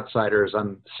for The Outsiders.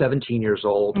 I'm 17 years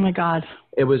old. Oh, my God.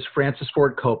 It was Francis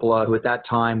Ford Coppola, who at that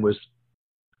time was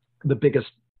the biggest,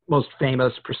 most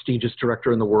famous, prestigious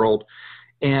director in the world.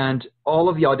 And all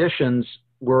of the auditions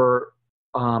were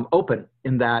open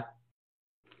in that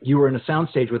you were in a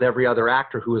soundstage with every other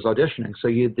actor who was auditioning. So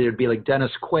there'd be like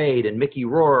Dennis Quaid and Mickey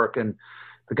Rourke and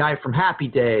the guy from Happy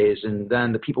Days, and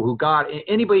then the people who got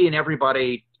anybody and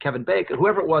everybody, Kevin Bacon,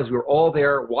 whoever it was, we were all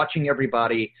there watching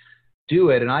everybody do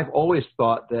it. And I've always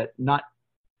thought that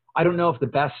I don't know if the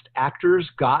best actors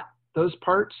got those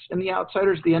parts in The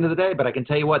Outsiders at the end of the day, but I can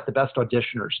tell you what, the best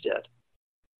auditioners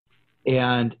did.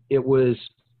 And it was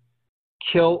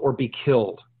kill or be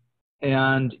killed.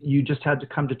 And you just had to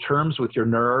come to terms with your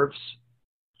nerves,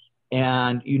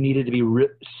 and you needed to be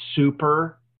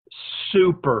super,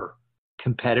 super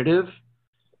competitive.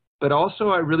 But also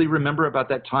I really remember about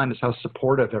that time is how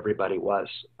supportive everybody was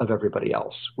of everybody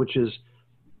else, which is,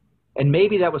 and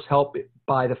maybe that was helped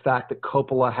by the fact that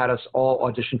Coppola had us all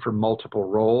audition for multiple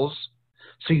roles.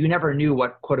 So you never knew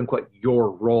what, quote unquote,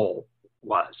 your role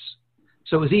was.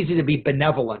 So it was easy to be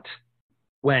benevolent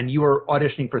when you were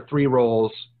auditioning for 3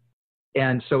 roles,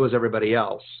 and so was everybody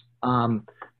else.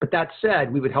 But that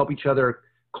said, we would help each other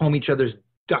comb each other's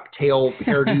ducktail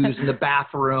hairdos in the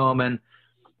bathroom.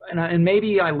 And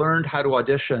maybe I learned how to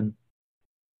audition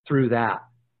through that.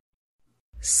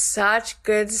 Such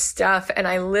good stuff. And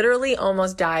I literally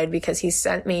almost died because he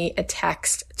sent me a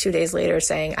text 2 days later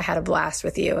saying, I had a blast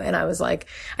with you. And I was like,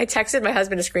 I texted my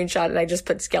husband a screenshot and I just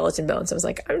put skeleton bones. I was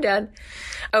like, I'm dead.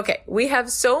 Okay. We have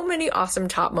so many awesome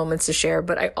top moments to share,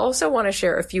 but I also want to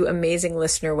share a few amazing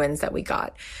listener wins that we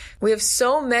got. We have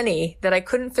so many that I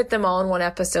couldn't fit them all in one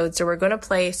episode. So we're going to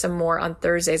play some more on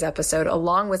Thursday's episode,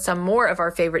 along with some more of our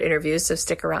favorite interviews. So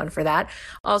stick around for that.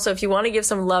 Also, if you want to give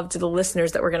some love to the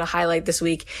listeners that we're going to highlight this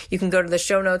week, you can go to the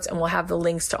show notes and we'll have the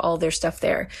links to all their stuff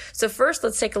there. So first,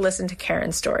 let's take a listen to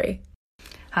Karen's story.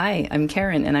 Hi, I'm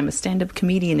Karen, and I'm a stand-up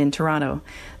comedian in Toronto.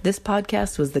 This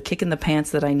podcast was the kick in the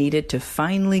pants that I needed to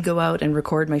finally go out and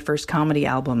record my first comedy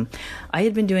album. I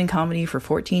had been doing comedy for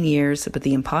 14 years, but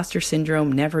the imposter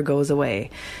syndrome never goes away.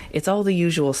 It's all the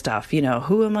usual stuff, you know,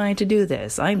 who am I to do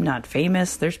this? I'm not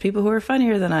famous. There's people who are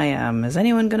funnier than I am. Is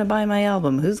anyone going to buy my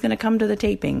album? Who's going to come to the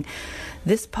taping?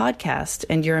 This podcast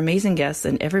and your amazing guests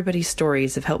and everybody's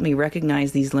stories have helped me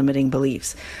recognize these limiting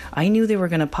beliefs. I knew they were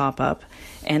going to pop up,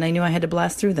 and I knew I had to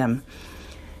blast through them.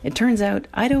 It turns out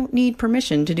I don't need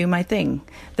permission to do my thing.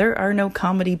 There are no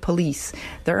comedy police.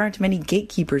 There aren't many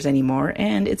gatekeepers anymore,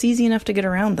 and it's easy enough to get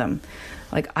around them.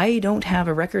 Like, I don't have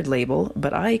a record label,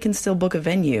 but I can still book a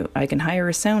venue. I can hire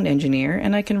a sound engineer,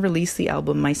 and I can release the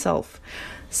album myself.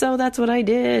 So that's what I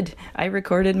did. I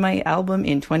recorded my album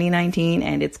in 2019,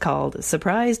 and it's called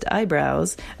Surprised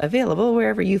Eyebrows, available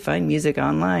wherever you find music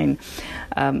online.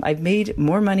 I've made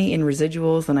more money in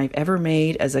residuals than I've ever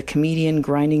made as a comedian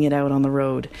grinding it out on the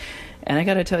road. And I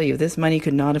gotta tell you, this money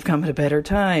could not have come at a better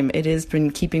time. It has been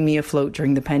keeping me afloat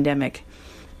during the pandemic.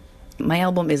 My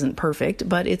album isn't perfect,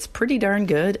 but it's pretty darn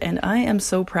good, and I am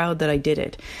so proud that I did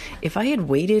it. If I had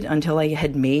waited until I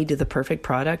had made the perfect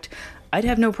product, I'd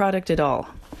have no product at all.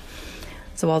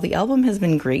 So while the album has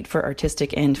been great for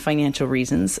artistic and financial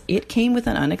reasons, it came with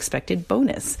an unexpected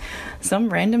bonus.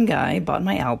 Some random guy bought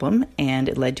my album, and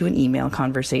it led to an email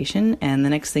conversation, and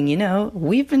the next thing you know,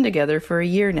 we've been together for a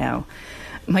year now.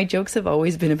 My jokes have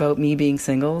always been about me being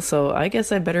single, so I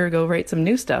guess I better go write some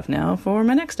new stuff now for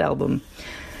my next album.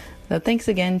 So thanks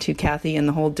again to Kathy and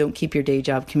the whole Don't Keep Your Day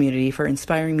Job community for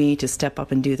inspiring me to step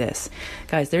up and do this.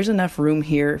 Guys, there's enough room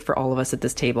here for all of us at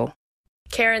this table.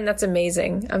 Karen, that's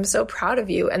amazing. I'm so proud of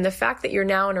you. And the fact that you're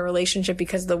now in a relationship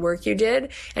because of the work you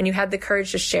did and you had the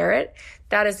courage to share it,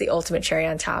 that is the ultimate cherry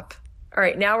on top. All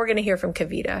right, now we're going to hear from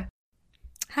Kavita.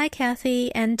 Hi,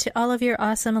 Kathy, and to all of your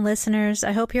awesome listeners.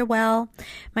 I hope you're well.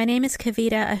 My name is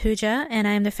Kavita Ahuja, and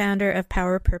I am the founder of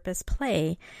Power Purpose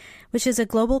Play, which is a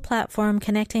global platform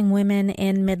connecting women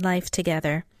in midlife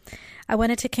together. I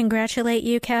wanted to congratulate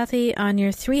you, Kathy, on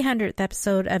your 300th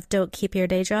episode of Don't Keep Your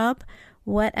Day Job.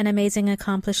 What an amazing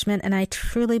accomplishment, and I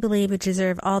truly believe you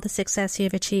deserve all the success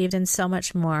you've achieved and so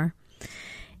much more.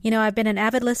 You know, I've been an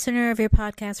avid listener of your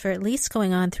podcast for at least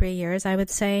going on 3 years, I would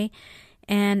say,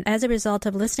 and as a result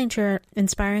of listening to your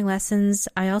inspiring lessons,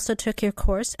 I also took your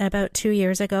course about 2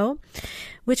 years ago,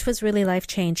 which was really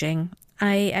life-changing.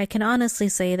 I can honestly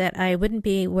say that I wouldn't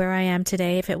be where I am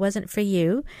today if it wasn't for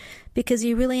you, because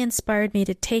you really inspired me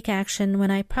to take action when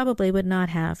I probably would not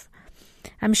have.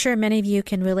 I'm sure many of you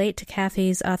can relate to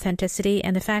Kathy's authenticity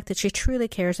and the fact that she truly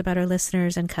cares about her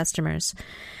listeners and customers.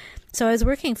 So I was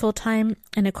working full-time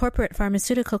in a corporate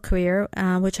pharmaceutical career,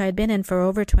 which I had been in for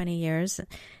over 20 years,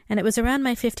 and it was around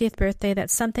my 50th birthday that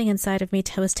something inside of me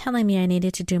was telling me I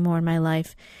needed to do more in my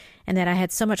life and that I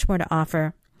had so much more to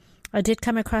offer. I did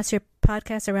come across your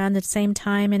podcast around the same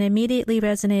time and immediately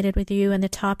resonated with you and the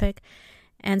topic,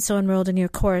 and so enrolled in your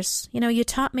course. You know, you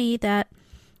taught me that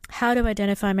how to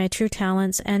identify my true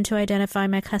talents and to identify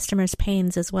my customers'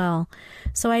 pains as well.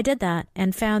 So I did that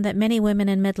and found that many women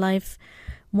in midlife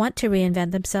want to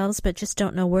reinvent themselves but just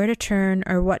don't know where to turn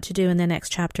or what to do in the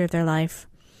next chapter of their life.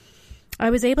 I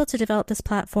was able to develop this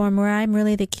platform where I'm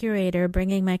really the curator,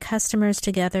 bringing my customers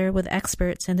together with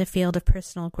experts in the field of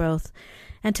personal growth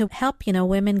and to help,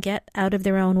 women get out of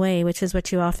their own way, which is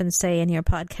what you often say in your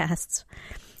podcasts.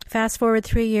 Fast forward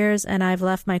 3 years and I've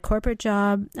left my corporate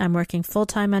job. I'm working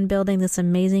full-time on building this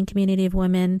amazing community of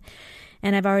women,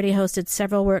 and I've already hosted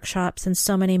several workshops and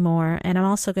so many more, and I'm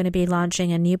also going to be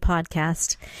launching a new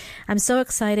podcast. I'm so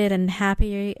excited and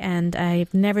happy, and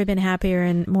I've never been happier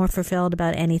and more fulfilled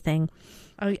about anything.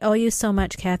 I owe you so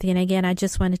much, Kathy, and again, I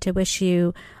just wanted to wish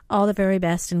you all the very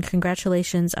best and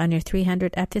congratulations on your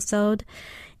 300th episode.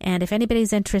 And if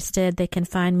anybody's interested, they can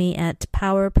find me at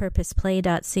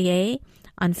powerpurposeplay.ca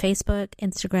on Facebook,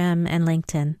 Instagram, and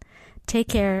LinkedIn. Take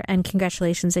care and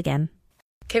congratulations again.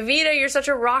 Kavita, you're such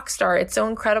a rock star. It's so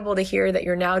incredible to hear that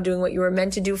you're now doing what you were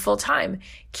meant to do full time.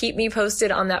 Keep me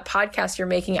posted on that podcast you're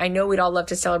making. I know we'd all love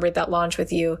to celebrate that launch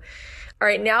with you. All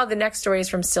right, now the next story is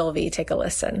from Sylvie. Take a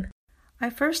listen. I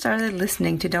first started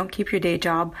listening to Don't Keep Your Day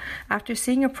Job after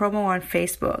seeing a promo on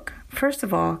Facebook. First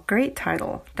of all, great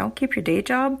title. Don't Keep Your Day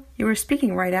Job? You were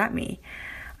speaking right at me.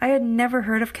 I had never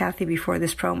heard of Kathy before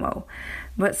this promo,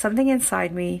 but something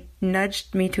inside me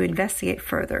nudged me to investigate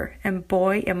further, and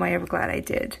boy, am I ever glad I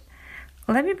did.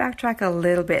 Let me backtrack a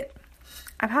little bit.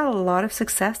 I've had a lot of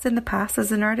success in the past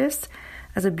as an artist,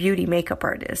 as a beauty makeup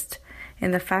artist, in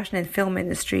the fashion and film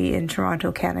industry in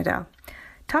Toronto, Canada.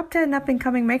 Top 10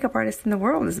 up-and-coming makeup artist in the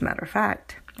world, as a matter of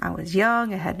fact. I was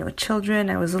young, I had no children,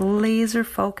 I was laser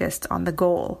focused on the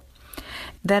goal.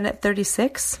 Then at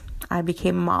 36, I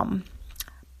became a mom.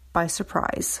 By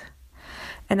surprise.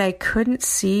 And I couldn't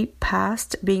see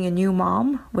past being a new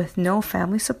mom with no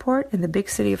family support in the big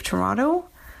city of Toronto.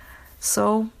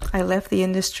 So I left the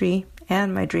industry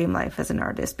and my dream life as an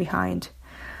artist behind.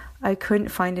 I couldn't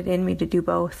find it in me to do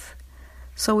both.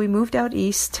 So we moved out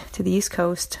east to the East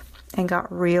Coast and got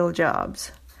real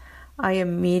jobs. I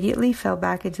immediately fell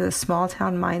back into the small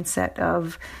town mindset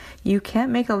of, you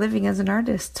can't make a living as an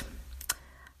artist.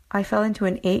 I fell into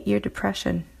an 8-year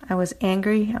depression. I was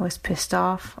angry, I was pissed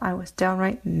off, I was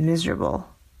downright miserable.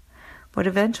 But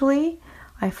eventually,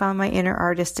 I found my inner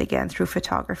artist again through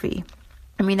photography.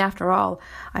 I mean, after all,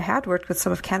 I had worked with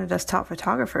some of Canada's top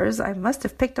photographers. I must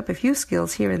have picked up a few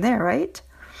skills here and there, right?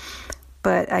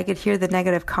 But I could hear the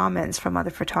negative comments from other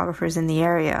photographers in the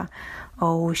area.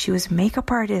 Oh, she was a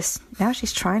makeup artist. Now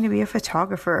she's trying to be a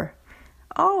photographer.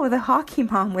 Oh, the hockey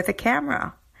mom with a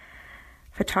camera.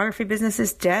 Photography business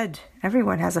is dead.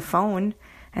 Everyone has a phone,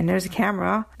 and there's a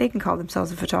camera. They can call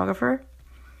themselves a photographer.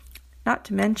 Not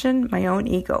to mention my own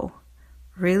ego.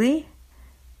 Really?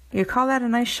 You call that a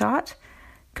nice shot?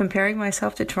 Comparing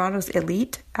myself to Toronto's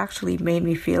elite actually made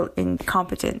me feel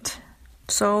incompetent.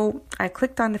 So I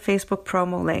clicked on the Facebook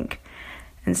promo link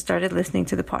and started listening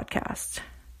to the podcast.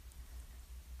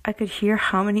 I could hear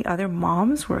how many other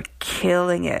moms were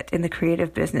killing it in the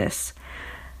creative business.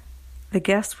 The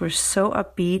guests were so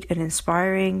upbeat and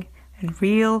inspiring and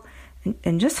real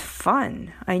and just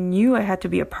fun. I knew I had to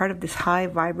be a part of this high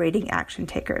vibrating action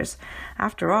takers.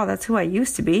 After all, that's who I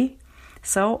used to be.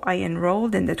 So I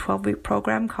enrolled in the 12-week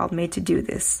program called Made to Do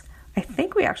This. I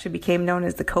think we actually became known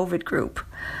as the COVID group.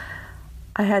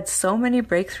 I had so many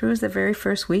breakthroughs the very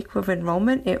first week of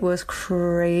enrollment. It was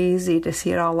crazy to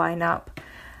see it all line up.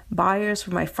 Buyers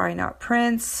for my fine art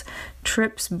prints,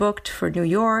 trips booked for New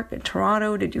York and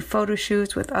Toronto to do photo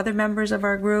shoots with other members of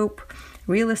our group,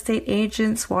 real estate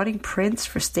agents wanting prints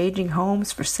for staging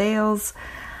homes for sales.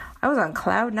 I was on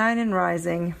cloud 9 and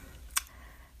rising.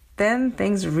 Then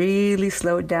things really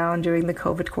slowed down during the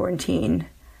COVID quarantine.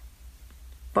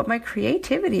 But my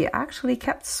creativity actually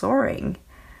kept soaring.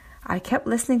 I kept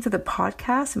listening to the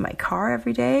podcast in my car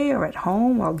every day or at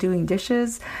home while doing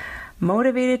dishes,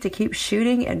 motivated to keep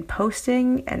shooting and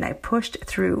posting, and I pushed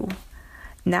through.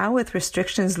 Now with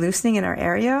restrictions loosening in our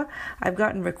area, I've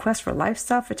gotten requests for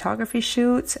lifestyle photography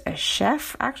shoots. A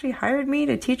chef actually hired me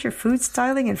to teach her food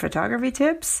styling and photography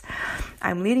tips.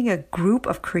 I'm leading a group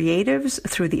of creatives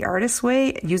through the Artist's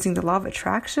Way using the law of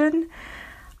attraction.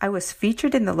 I was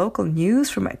featured in the local news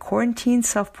for my quarantine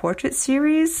self-portrait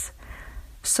series.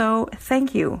 So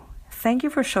thank you. Thank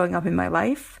you for showing up in my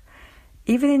life,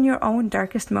 even in your own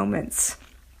darkest moments.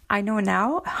 I know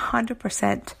now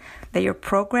 100% that your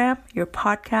program, your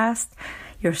podcast,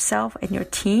 yourself, and your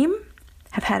team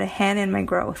have had a hand in my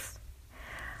growth.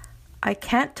 I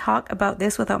can't talk about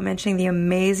this without mentioning the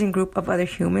amazing group of other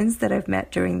humans that I've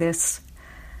met during this.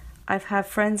 I've had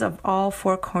friends of all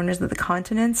four corners of the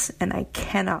continents, and I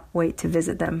cannot wait to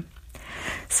visit them.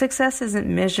 Success isn't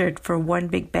measured for one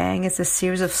big bang. It's a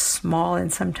series of small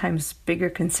and sometimes bigger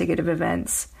consecutive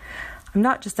events. I'm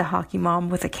not just a hockey mom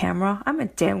with a camera. I'm a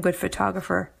damn good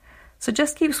photographer. So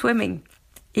just keep swimming.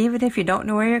 Even if you don't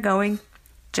know where you're going,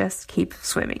 just keep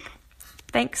swimming.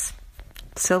 Thanks.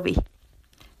 Sylvie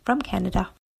from Canada.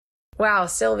 Wow,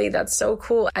 Sylvie, that's so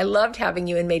cool. I loved having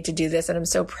you and Made to do this, and I'm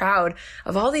so proud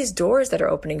of all these doors that are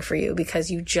opening for you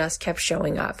because you just kept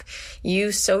showing up.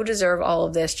 You so deserve all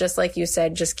of this. Just like you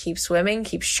said, just keep swimming,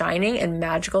 keep shining, and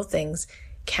magical things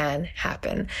can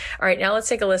happen. All right, now let's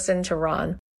take a listen to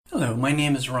Ron. Hello, my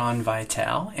name is Ron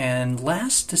Vital, and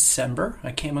last December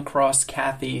I came across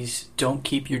Kathy's Don't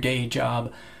Keep Your Day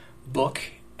Job book,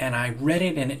 and I read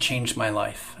it and it changed my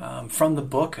life. From the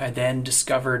book, I then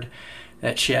discovered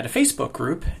that she had a Facebook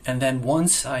group, and then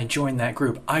once I joined that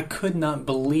group, I could not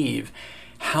believe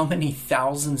how many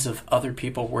thousands of other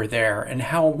people were there and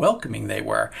how welcoming they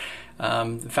were.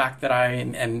 The fact that I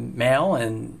am male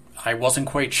and I wasn't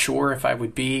quite sure if I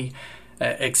would be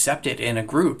accepted in a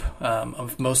group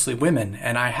of mostly women,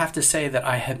 and I have to say that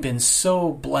I have been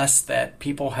so blessed that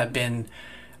people have been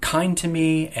kind to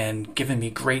me and given me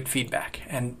great feedback.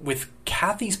 And with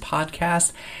Kathy's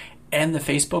podcast and the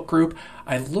Facebook group,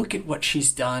 I look at what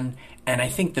she's done, and I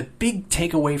think the big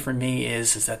takeaway for me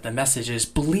is that the message is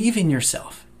believe in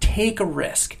yourself, take a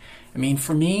risk. I mean,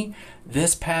 for me,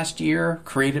 this past year,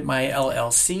 created my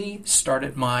LLC,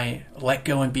 started my Let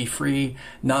Go and Be Free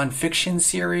nonfiction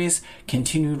series,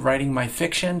 continued writing my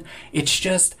fiction. It's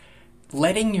just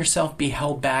letting yourself be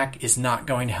held back is not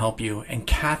going to help you. And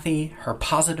Kathy, her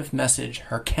positive message,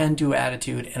 her can-do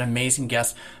attitude, and amazing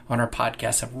guests on her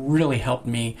podcast have really helped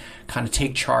me kind of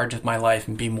take charge of my life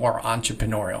and be more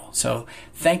entrepreneurial. So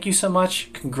thank you so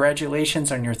much.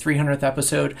 Congratulations on your 300th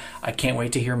episode. I can't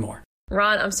wait to hear more.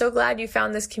 Ron, I'm so glad you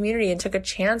found this community and took a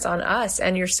chance on us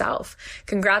and yourself.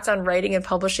 Congrats on writing and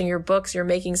publishing your books. You're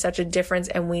making such a difference,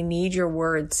 and we need your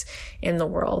words in the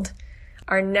world.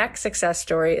 Our next success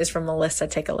story is from Melissa.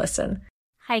 Take a listen.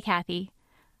 Hi, Kathy.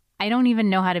 I don't even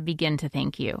know how to begin to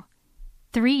thank you.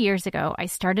 3 years ago, I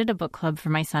started a book club for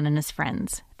my son and his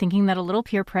friends, thinking that a little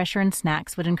peer pressure and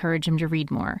snacks would encourage him to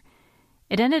read more.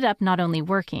 It ended up not only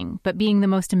working, but being the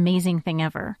most amazing thing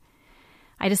ever.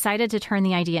 I decided to turn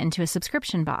the idea into a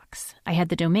subscription box. I had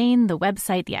the domain, the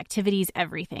website, the activities,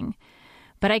 everything.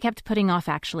 But I kept putting off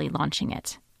actually launching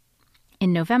it.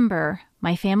 In November,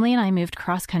 my family and I moved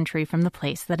cross-country from the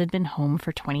place that had been home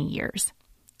for 20 years.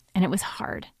 And it was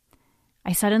hard.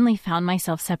 I suddenly found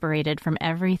myself separated from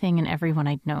everything and everyone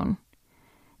I'd known.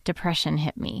 Depression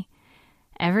hit me.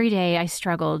 Every day I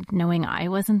struggled knowing I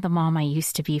wasn't the mom I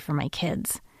used to be for my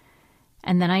kids.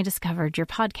 And then I discovered your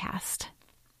podcast.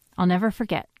 I'll never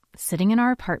forget sitting in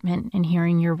our apartment and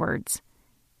hearing your words.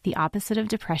 The opposite of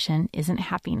depression isn't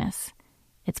happiness,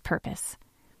 it's purpose.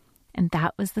 And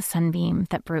that was the sunbeam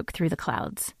that broke through the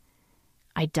clouds.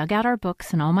 I dug out our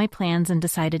books and all my plans and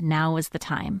decided now was the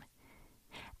time.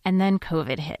 And then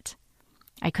COVID hit.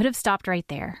 I could have stopped right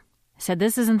there, said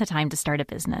this isn't the time to start a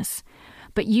business,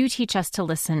 but you teach us to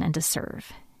listen and to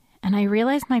serve. And I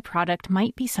realized my product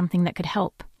might be something that could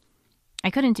help. I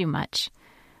couldn't do much,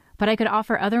 but I could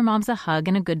offer other moms a hug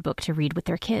and a good book to read with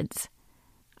their kids.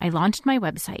 I launched my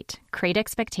website, Create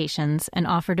Expectations, and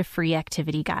offered a free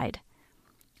activity guide.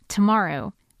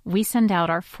 Tomorrow, we send out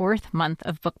our 4th month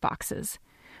of book boxes.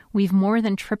 We've more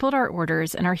than tripled our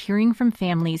orders and are hearing from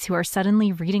families who are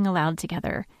suddenly reading aloud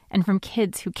together and from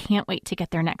kids who can't wait to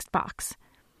get their next box.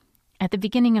 At the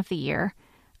beginning of the year,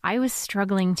 I was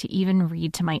struggling to even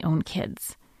read to my own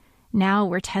kids. Now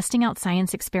we're testing out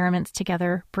science experiments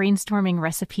together, brainstorming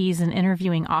recipes, and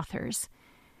interviewing authors.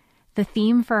 The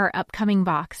theme for our upcoming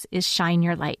box is Shine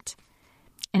Your Light.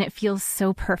 And it feels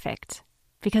so perfect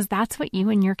because that's what you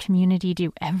and your community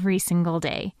do every single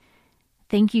day.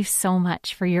 Thank you so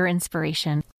much for your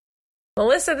inspiration.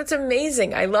 Melissa, that's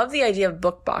amazing. I love the idea of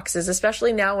book boxes,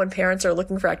 especially now when parents are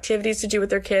looking for activities to do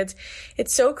with their kids.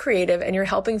 It's so creative, and you're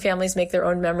helping families make their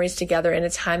own memories together in a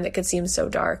time that could seem so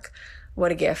dark.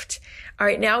 What a gift. All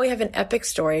right, now we have an epic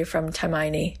story from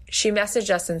Tamaini. She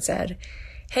messaged us and said,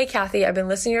 Hey, Kathy, I've been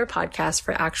listening to your podcast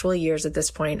for actual years at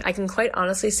this point. I can quite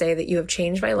honestly say that you have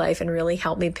changed my life and really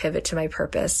helped me pivot to my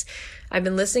purpose. I've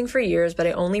been listening for years, but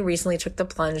I only recently took the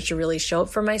plunge to really show up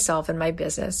for myself and my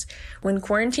business. When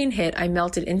quarantine hit, I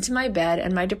melted into my bed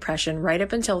and my depression right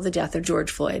up until the death of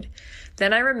George Floyd.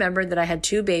 Then I remembered that I had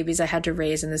 2 babies I had to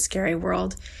raise in this scary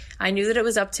world. I knew that it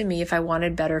was up to me if I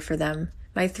wanted better for them.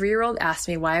 My 3-year-old asked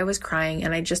me why I was crying,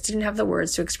 and I just didn't have the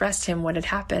words to express to him what had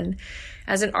happened.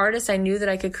 As an artist, I knew that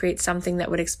I could create something that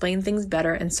would explain things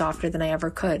better and softer than I ever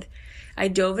could. I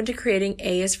dove into creating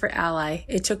A is for Ally.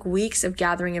 It took weeks of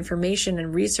gathering information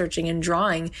and researching and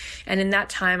drawing, and in that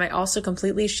time, I also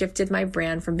completely shifted my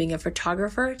brand from being a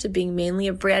photographer to being mainly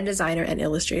a brand designer and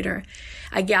illustrator.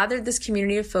 I gathered this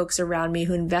community of folks around me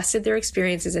who invested their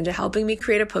experiences into helping me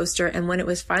create a poster, and when it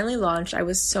was finally launched, I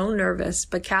was so nervous.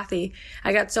 But Kathy,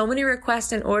 I got so many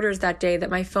requests and orders that day that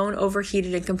my phone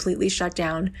overheated and completely shut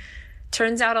down.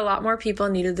 Turns out a lot more people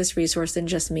needed this resource than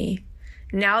just me.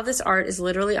 Now this art is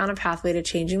literally on a pathway to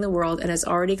changing the world and has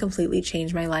already completely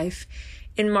changed my life.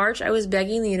 In March, I was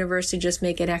begging the universe to just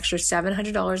make an extra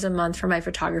 $700 a month for my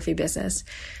photography business.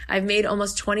 I've made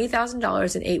almost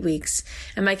 $20,000 in 8 weeks,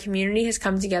 and my community has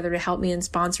come together to help me in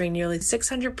sponsoring nearly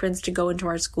 600 prints to go into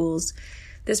our schools.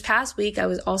 This past week, I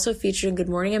was also featured in Good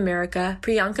Morning America.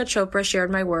 Priyanka Chopra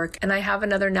shared my work, and I have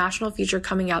another national feature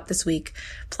coming out this week,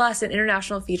 plus an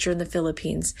international feature in the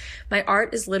Philippines. My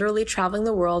art is literally traveling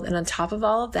the world, and on top of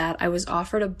all of that, I was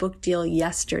offered a book deal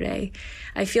yesterday.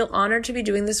 I feel honored to be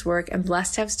doing this work and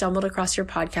blessed to have stumbled across your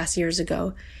podcast years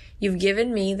ago. You've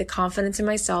given me the confidence in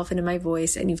myself and in my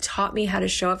voice, and you've taught me how to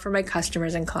show up for my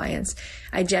customers and clients.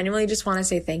 I genuinely just want to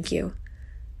say thank you.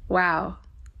 Wow.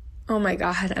 Oh my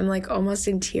God, I'm like almost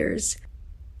in tears.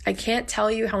 I can't tell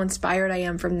you how inspired I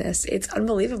am from this. It's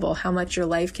unbelievable how much your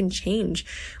life can change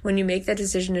when you make that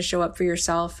decision to show up for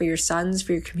yourself, for your sons,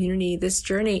 for your community. This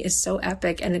journey is so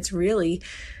epic, and it's really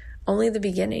only the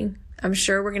beginning. I'm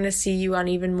sure we're going to see you on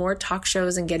even more talk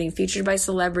shows and getting featured by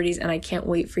celebrities, and I can't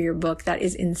wait for your book. That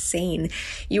is insane.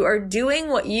 You are doing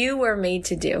what you were made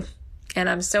to do. And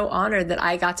I'm so honored that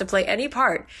I got to play any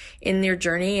part in your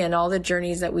journey and all the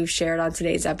journeys that we've shared on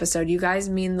today's episode. You guys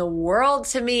mean the world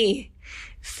to me.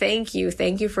 Thank you.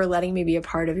 Thank you for letting me be a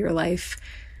part of your life.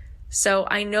 So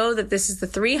I know that this is the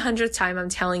 300th time I'm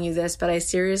telling you this, but I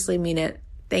seriously mean it.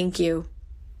 Thank you.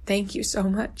 Thank you so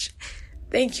much.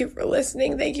 Thank you for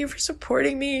listening. Thank you for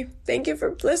supporting me. Thank you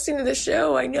for listening to the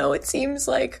show. I know it seems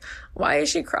like, why is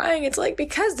she crying? It's like,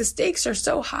 because the stakes are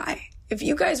so high. If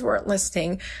you guys weren't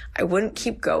listening, I wouldn't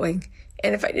keep going.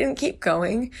 And if I didn't keep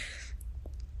going,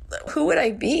 who would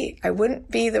I be? I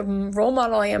wouldn't be the role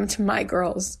model I am to my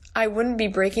girls. I wouldn't be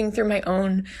breaking through my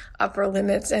own upper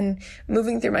limits and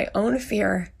moving through my own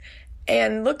fear.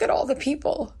 And look at all the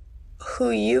people who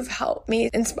you've helped me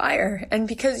inspire. And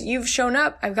because you've shown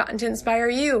up, I've gotten to inspire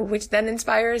you, which then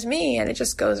inspires me. And it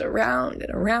just goes around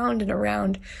and around and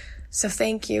around. So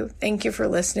thank you. Thank you for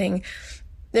listening.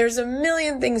 There's a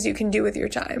million things you can do with your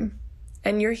time,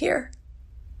 and you're here.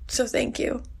 So thank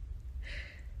you.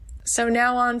 So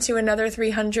now on to another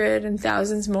 300 and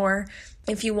thousands more.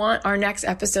 If you want our next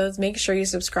episodes, make sure you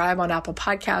subscribe on Apple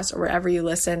Podcasts or wherever you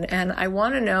listen. And I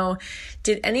want to know,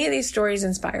 did any of these stories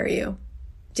inspire you?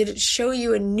 Did it show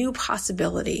you a new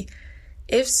possibility?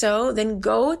 If so, then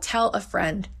go tell a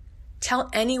friend.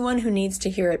 Tell anyone who needs to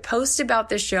hear it. Post about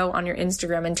this show on your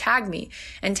Instagram and tag me,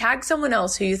 and tag someone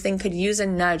else who you think could use a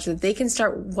nudge so that they can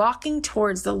start walking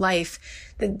towards the life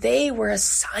that they were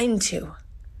assigned to.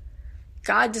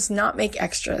 God does not make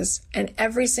extras, and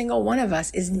every single one of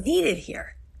us is needed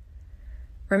here.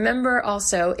 Remember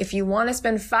also, if you want to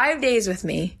spend 5 days with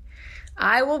me,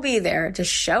 I will be there to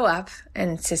show up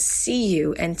and to see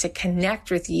you and to connect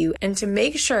with you and to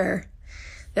make sure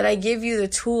that I give you the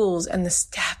tools and the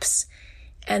steps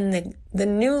and the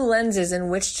new lenses in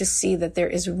which to see that there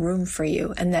is room for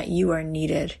you and that you are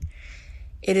needed.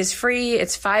 It is free.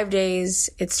 It's 5 days.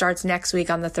 It starts next week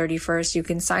on the 31st. You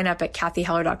can sign up at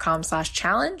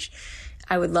kathyheller.com/challenge.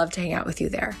 I would love to hang out with you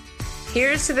there.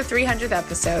 Here's to the 300th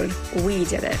episode. We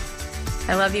did it.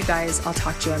 I love you guys. I'll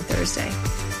talk to you on Thursday.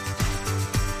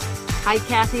 Hi,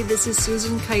 Kathy. This is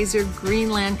Susan Kaiser,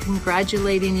 Greenland,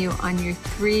 congratulating you on your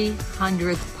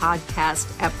 300th podcast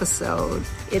episode.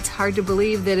 It's hard to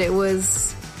believe that it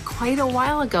was quite a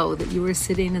while ago that you were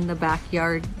sitting in the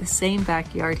backyard, the same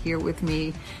backyard here with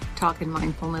me, talking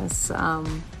mindfulness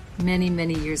many,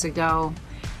 many years ago.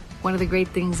 One of the great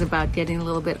things about getting a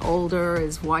little bit older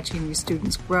is watching your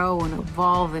students grow and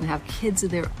evolve and have kids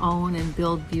of their own and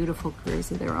build beautiful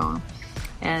careers of their own.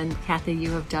 And Kathy, you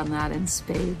have done that in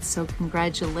spades. So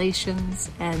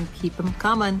congratulations and keep them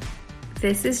coming.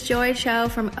 This is Joy Cho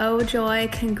from Oh Joy.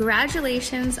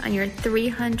 Congratulations on your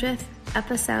 300th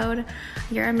episode.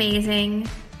 You're amazing.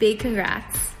 Big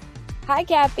congrats. Hi,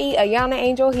 Kathy. Ayana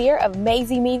Angel here of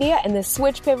Maisie Media and the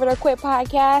Switch Pivot or Quit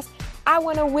podcast. I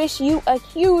want to wish you a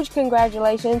huge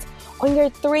congratulations on your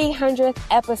 300th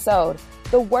episode.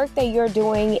 The work that you're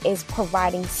doing is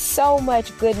providing so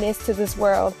much goodness to this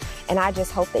world, and I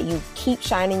just hope that you keep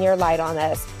shining your light on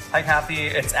us. Hi, Kathy.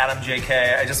 It's Adam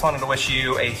JK. I just wanted to wish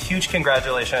you a huge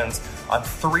congratulations on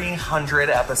 300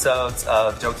 episodes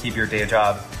of Don't Keep Your Day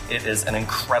Job. It is an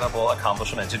incredible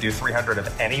accomplishment to do 300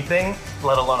 of anything,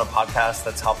 let alone a podcast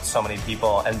that's helped so many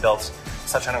people and built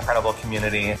such an incredible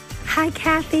community. Hi,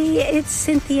 Kathy. It's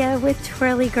Cynthia with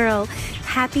Twirly Girl.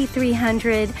 Happy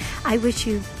 300. I wish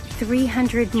you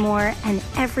 300 more and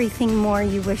everything more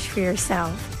you wish for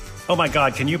yourself. Oh my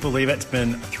God, can you believe it? It's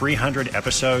been 300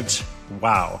 episodes.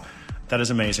 Wow. That is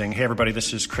amazing. Hey, everybody,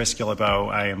 this is Chris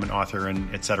Guillebeau. I am an author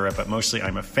and et cetera, but mostly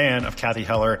I'm a fan of Cathy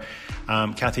Heller.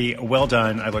 Cathy, well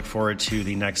done. I look forward to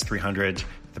the next 300.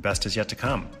 The best is yet to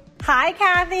come. Hi,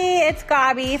 Kathy. It's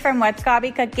Gabi from What's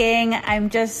Gabi Cooking. I'm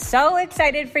just so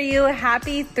excited for you.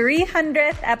 Happy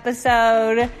 300th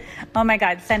episode. Oh my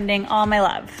God, sending all my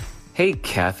love. Hey,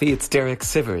 Kathy, it's Derek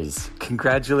Sivers.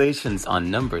 Congratulations on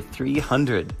number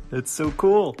 300. That's so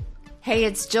cool. Hey,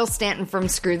 it's Jill Stanton from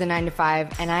Screw the 9 to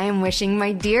 5, and I am wishing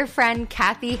my dear friend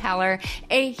Cathy Heller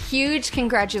a huge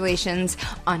congratulations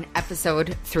on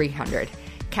episode 300.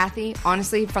 Cathy,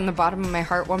 honestly, from the bottom of my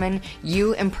heart, woman,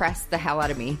 you impressed the hell out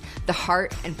of me. The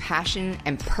heart and passion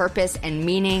and purpose and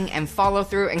meaning and follow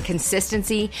through and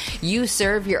consistency you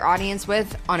serve your audience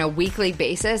with on a weekly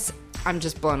basis, I'm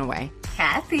just blown away.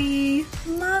 Kathy,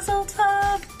 Mazel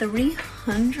Tov,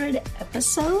 300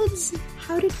 episodes?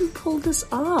 How did you pull this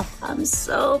off? I'm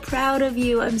so proud of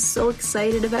you. I'm so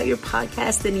excited about your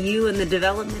podcast and you and the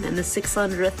development and the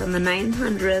 600th and the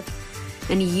 900th.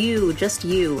 And you, just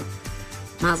you.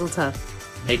 Mazel Tov.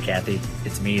 Hey, Kathy,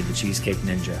 it's me, the Cheesecake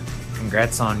Ninja.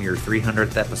 Congrats on your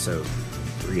 300th episode.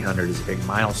 300 is a big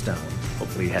milestone.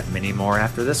 Hopefully you have many more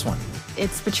after this one.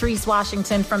 It's Patrice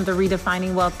Washington from the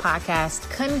Redefining Wealth podcast.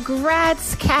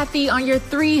 Congrats, Kathy, on your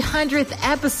 300th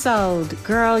episode.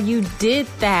 Girl, you did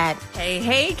that.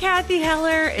 Hey, Cathy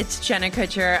Heller. It's Jenna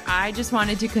Kutcher. I just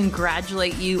wanted to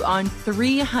congratulate you on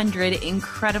 300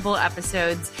 incredible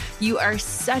episodes. You are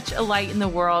such a light in the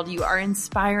world. You are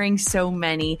inspiring so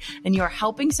many, and you are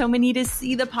helping so many to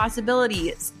see the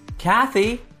possibilities.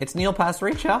 Kathy, it's Neil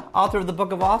Pasricha, author of the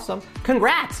Book of Awesome.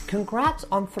 Congrats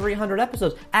on 300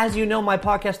 episodes. As you know, my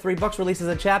podcast, 3 Books, releases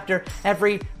a chapter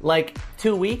every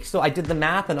 2 weeks. So I did the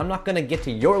math, and I'm not going to get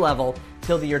to your level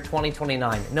till the year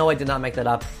 2029. No, I did not make that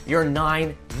up. You're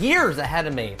 9 years ahead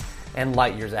of me and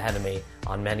light years ahead of me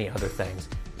on many other things.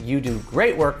 You do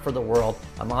great work for the world.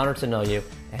 I'm honored to know you,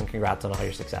 and congrats on all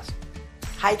your success.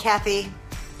 Hi, Kathy.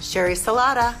 Sherry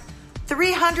Salata.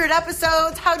 300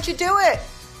 episodes. How'd you do it?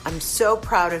 I'm so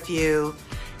proud of you,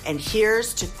 and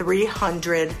here's to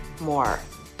 300 more.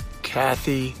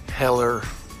 Cathy Heller,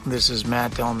 this is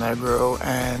Matt Del Negro,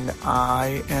 and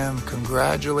I am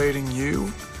congratulating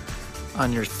you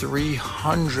on your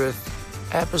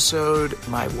 300th episode.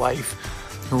 My wife,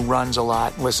 who runs a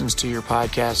lot, listens to your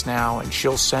podcast now, and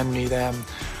she'll send me them.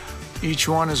 Each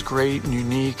one is great and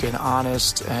unique and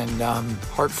honest and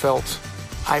heartfelt.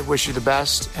 I wish you the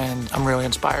best, and I'm really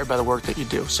inspired by the work that you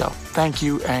do. So thank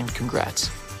you and congrats.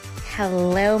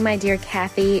 Hello, my dear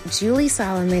Kathy. Julie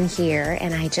Solomon here,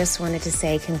 and I just wanted to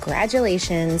say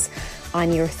congratulations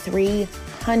on your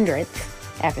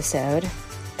 300th episode.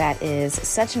 That is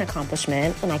such an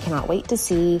accomplishment, and I cannot wait to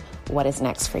see what is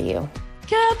next for you.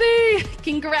 Kathy,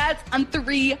 congrats on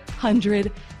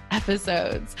 300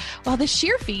 episodes. While the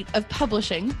sheer feat of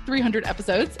publishing 300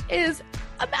 episodes is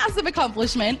a massive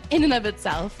accomplishment in and of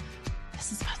itself,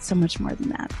 this is about so much more than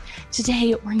that.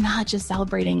 Today, we're not just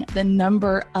celebrating the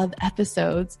number of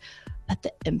episodes, but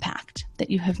the impact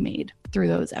that you have made through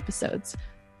those episodes.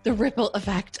 The ripple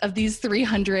effect of these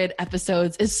 300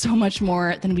 episodes is so much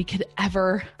more than we could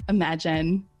ever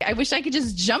imagine. I wish I could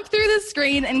just jump through the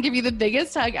screen and give you the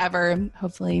biggest hug ever.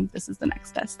 Hopefully, this is the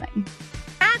next best thing.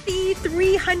 Kathy,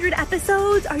 300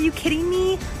 episodes? Are you kidding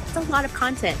me? It's a lot of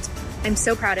content. I'm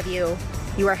so proud of you.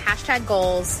 You are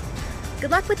 #goals.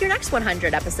 Good luck with your next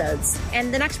 100 episodes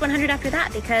and the next 100 after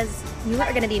that, because you are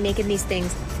going to be making these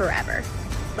things forever.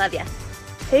 Love ya.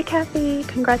 Hey Kathy,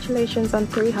 congratulations on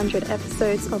 300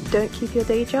 episodes of Don't Keep Your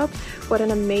Day Job. What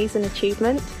an amazing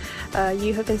achievement.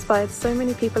 You have inspired so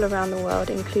many people around the world,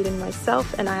 including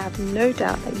myself, and I have no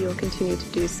doubt that you will continue to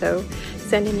do so.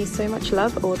 Sending you so much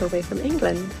love all the way from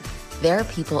England. There are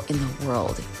people in the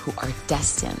world who are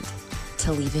destined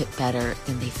to leave it better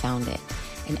than they found it.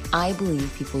 And I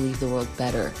believe people leave the world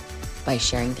better by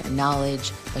sharing their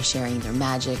knowledge, by sharing their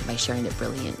magic, by sharing their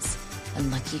brilliance.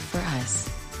 And lucky for us,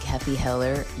 Cathy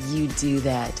Heller, you do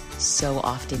that so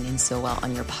often and so well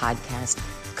on your podcast,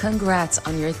 Congrats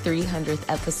on your 300th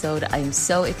episode. I'm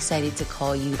so excited to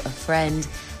call you a friend.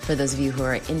 For those of you who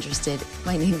are interested,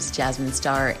 my name is Jasmine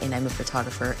Starr, and I'm a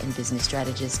photographer and business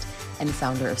strategist and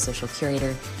founder of Social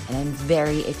Curator. And I'm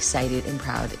very excited and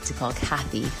proud to call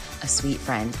Kathy a sweet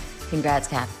friend. Congrats,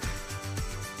 Kath.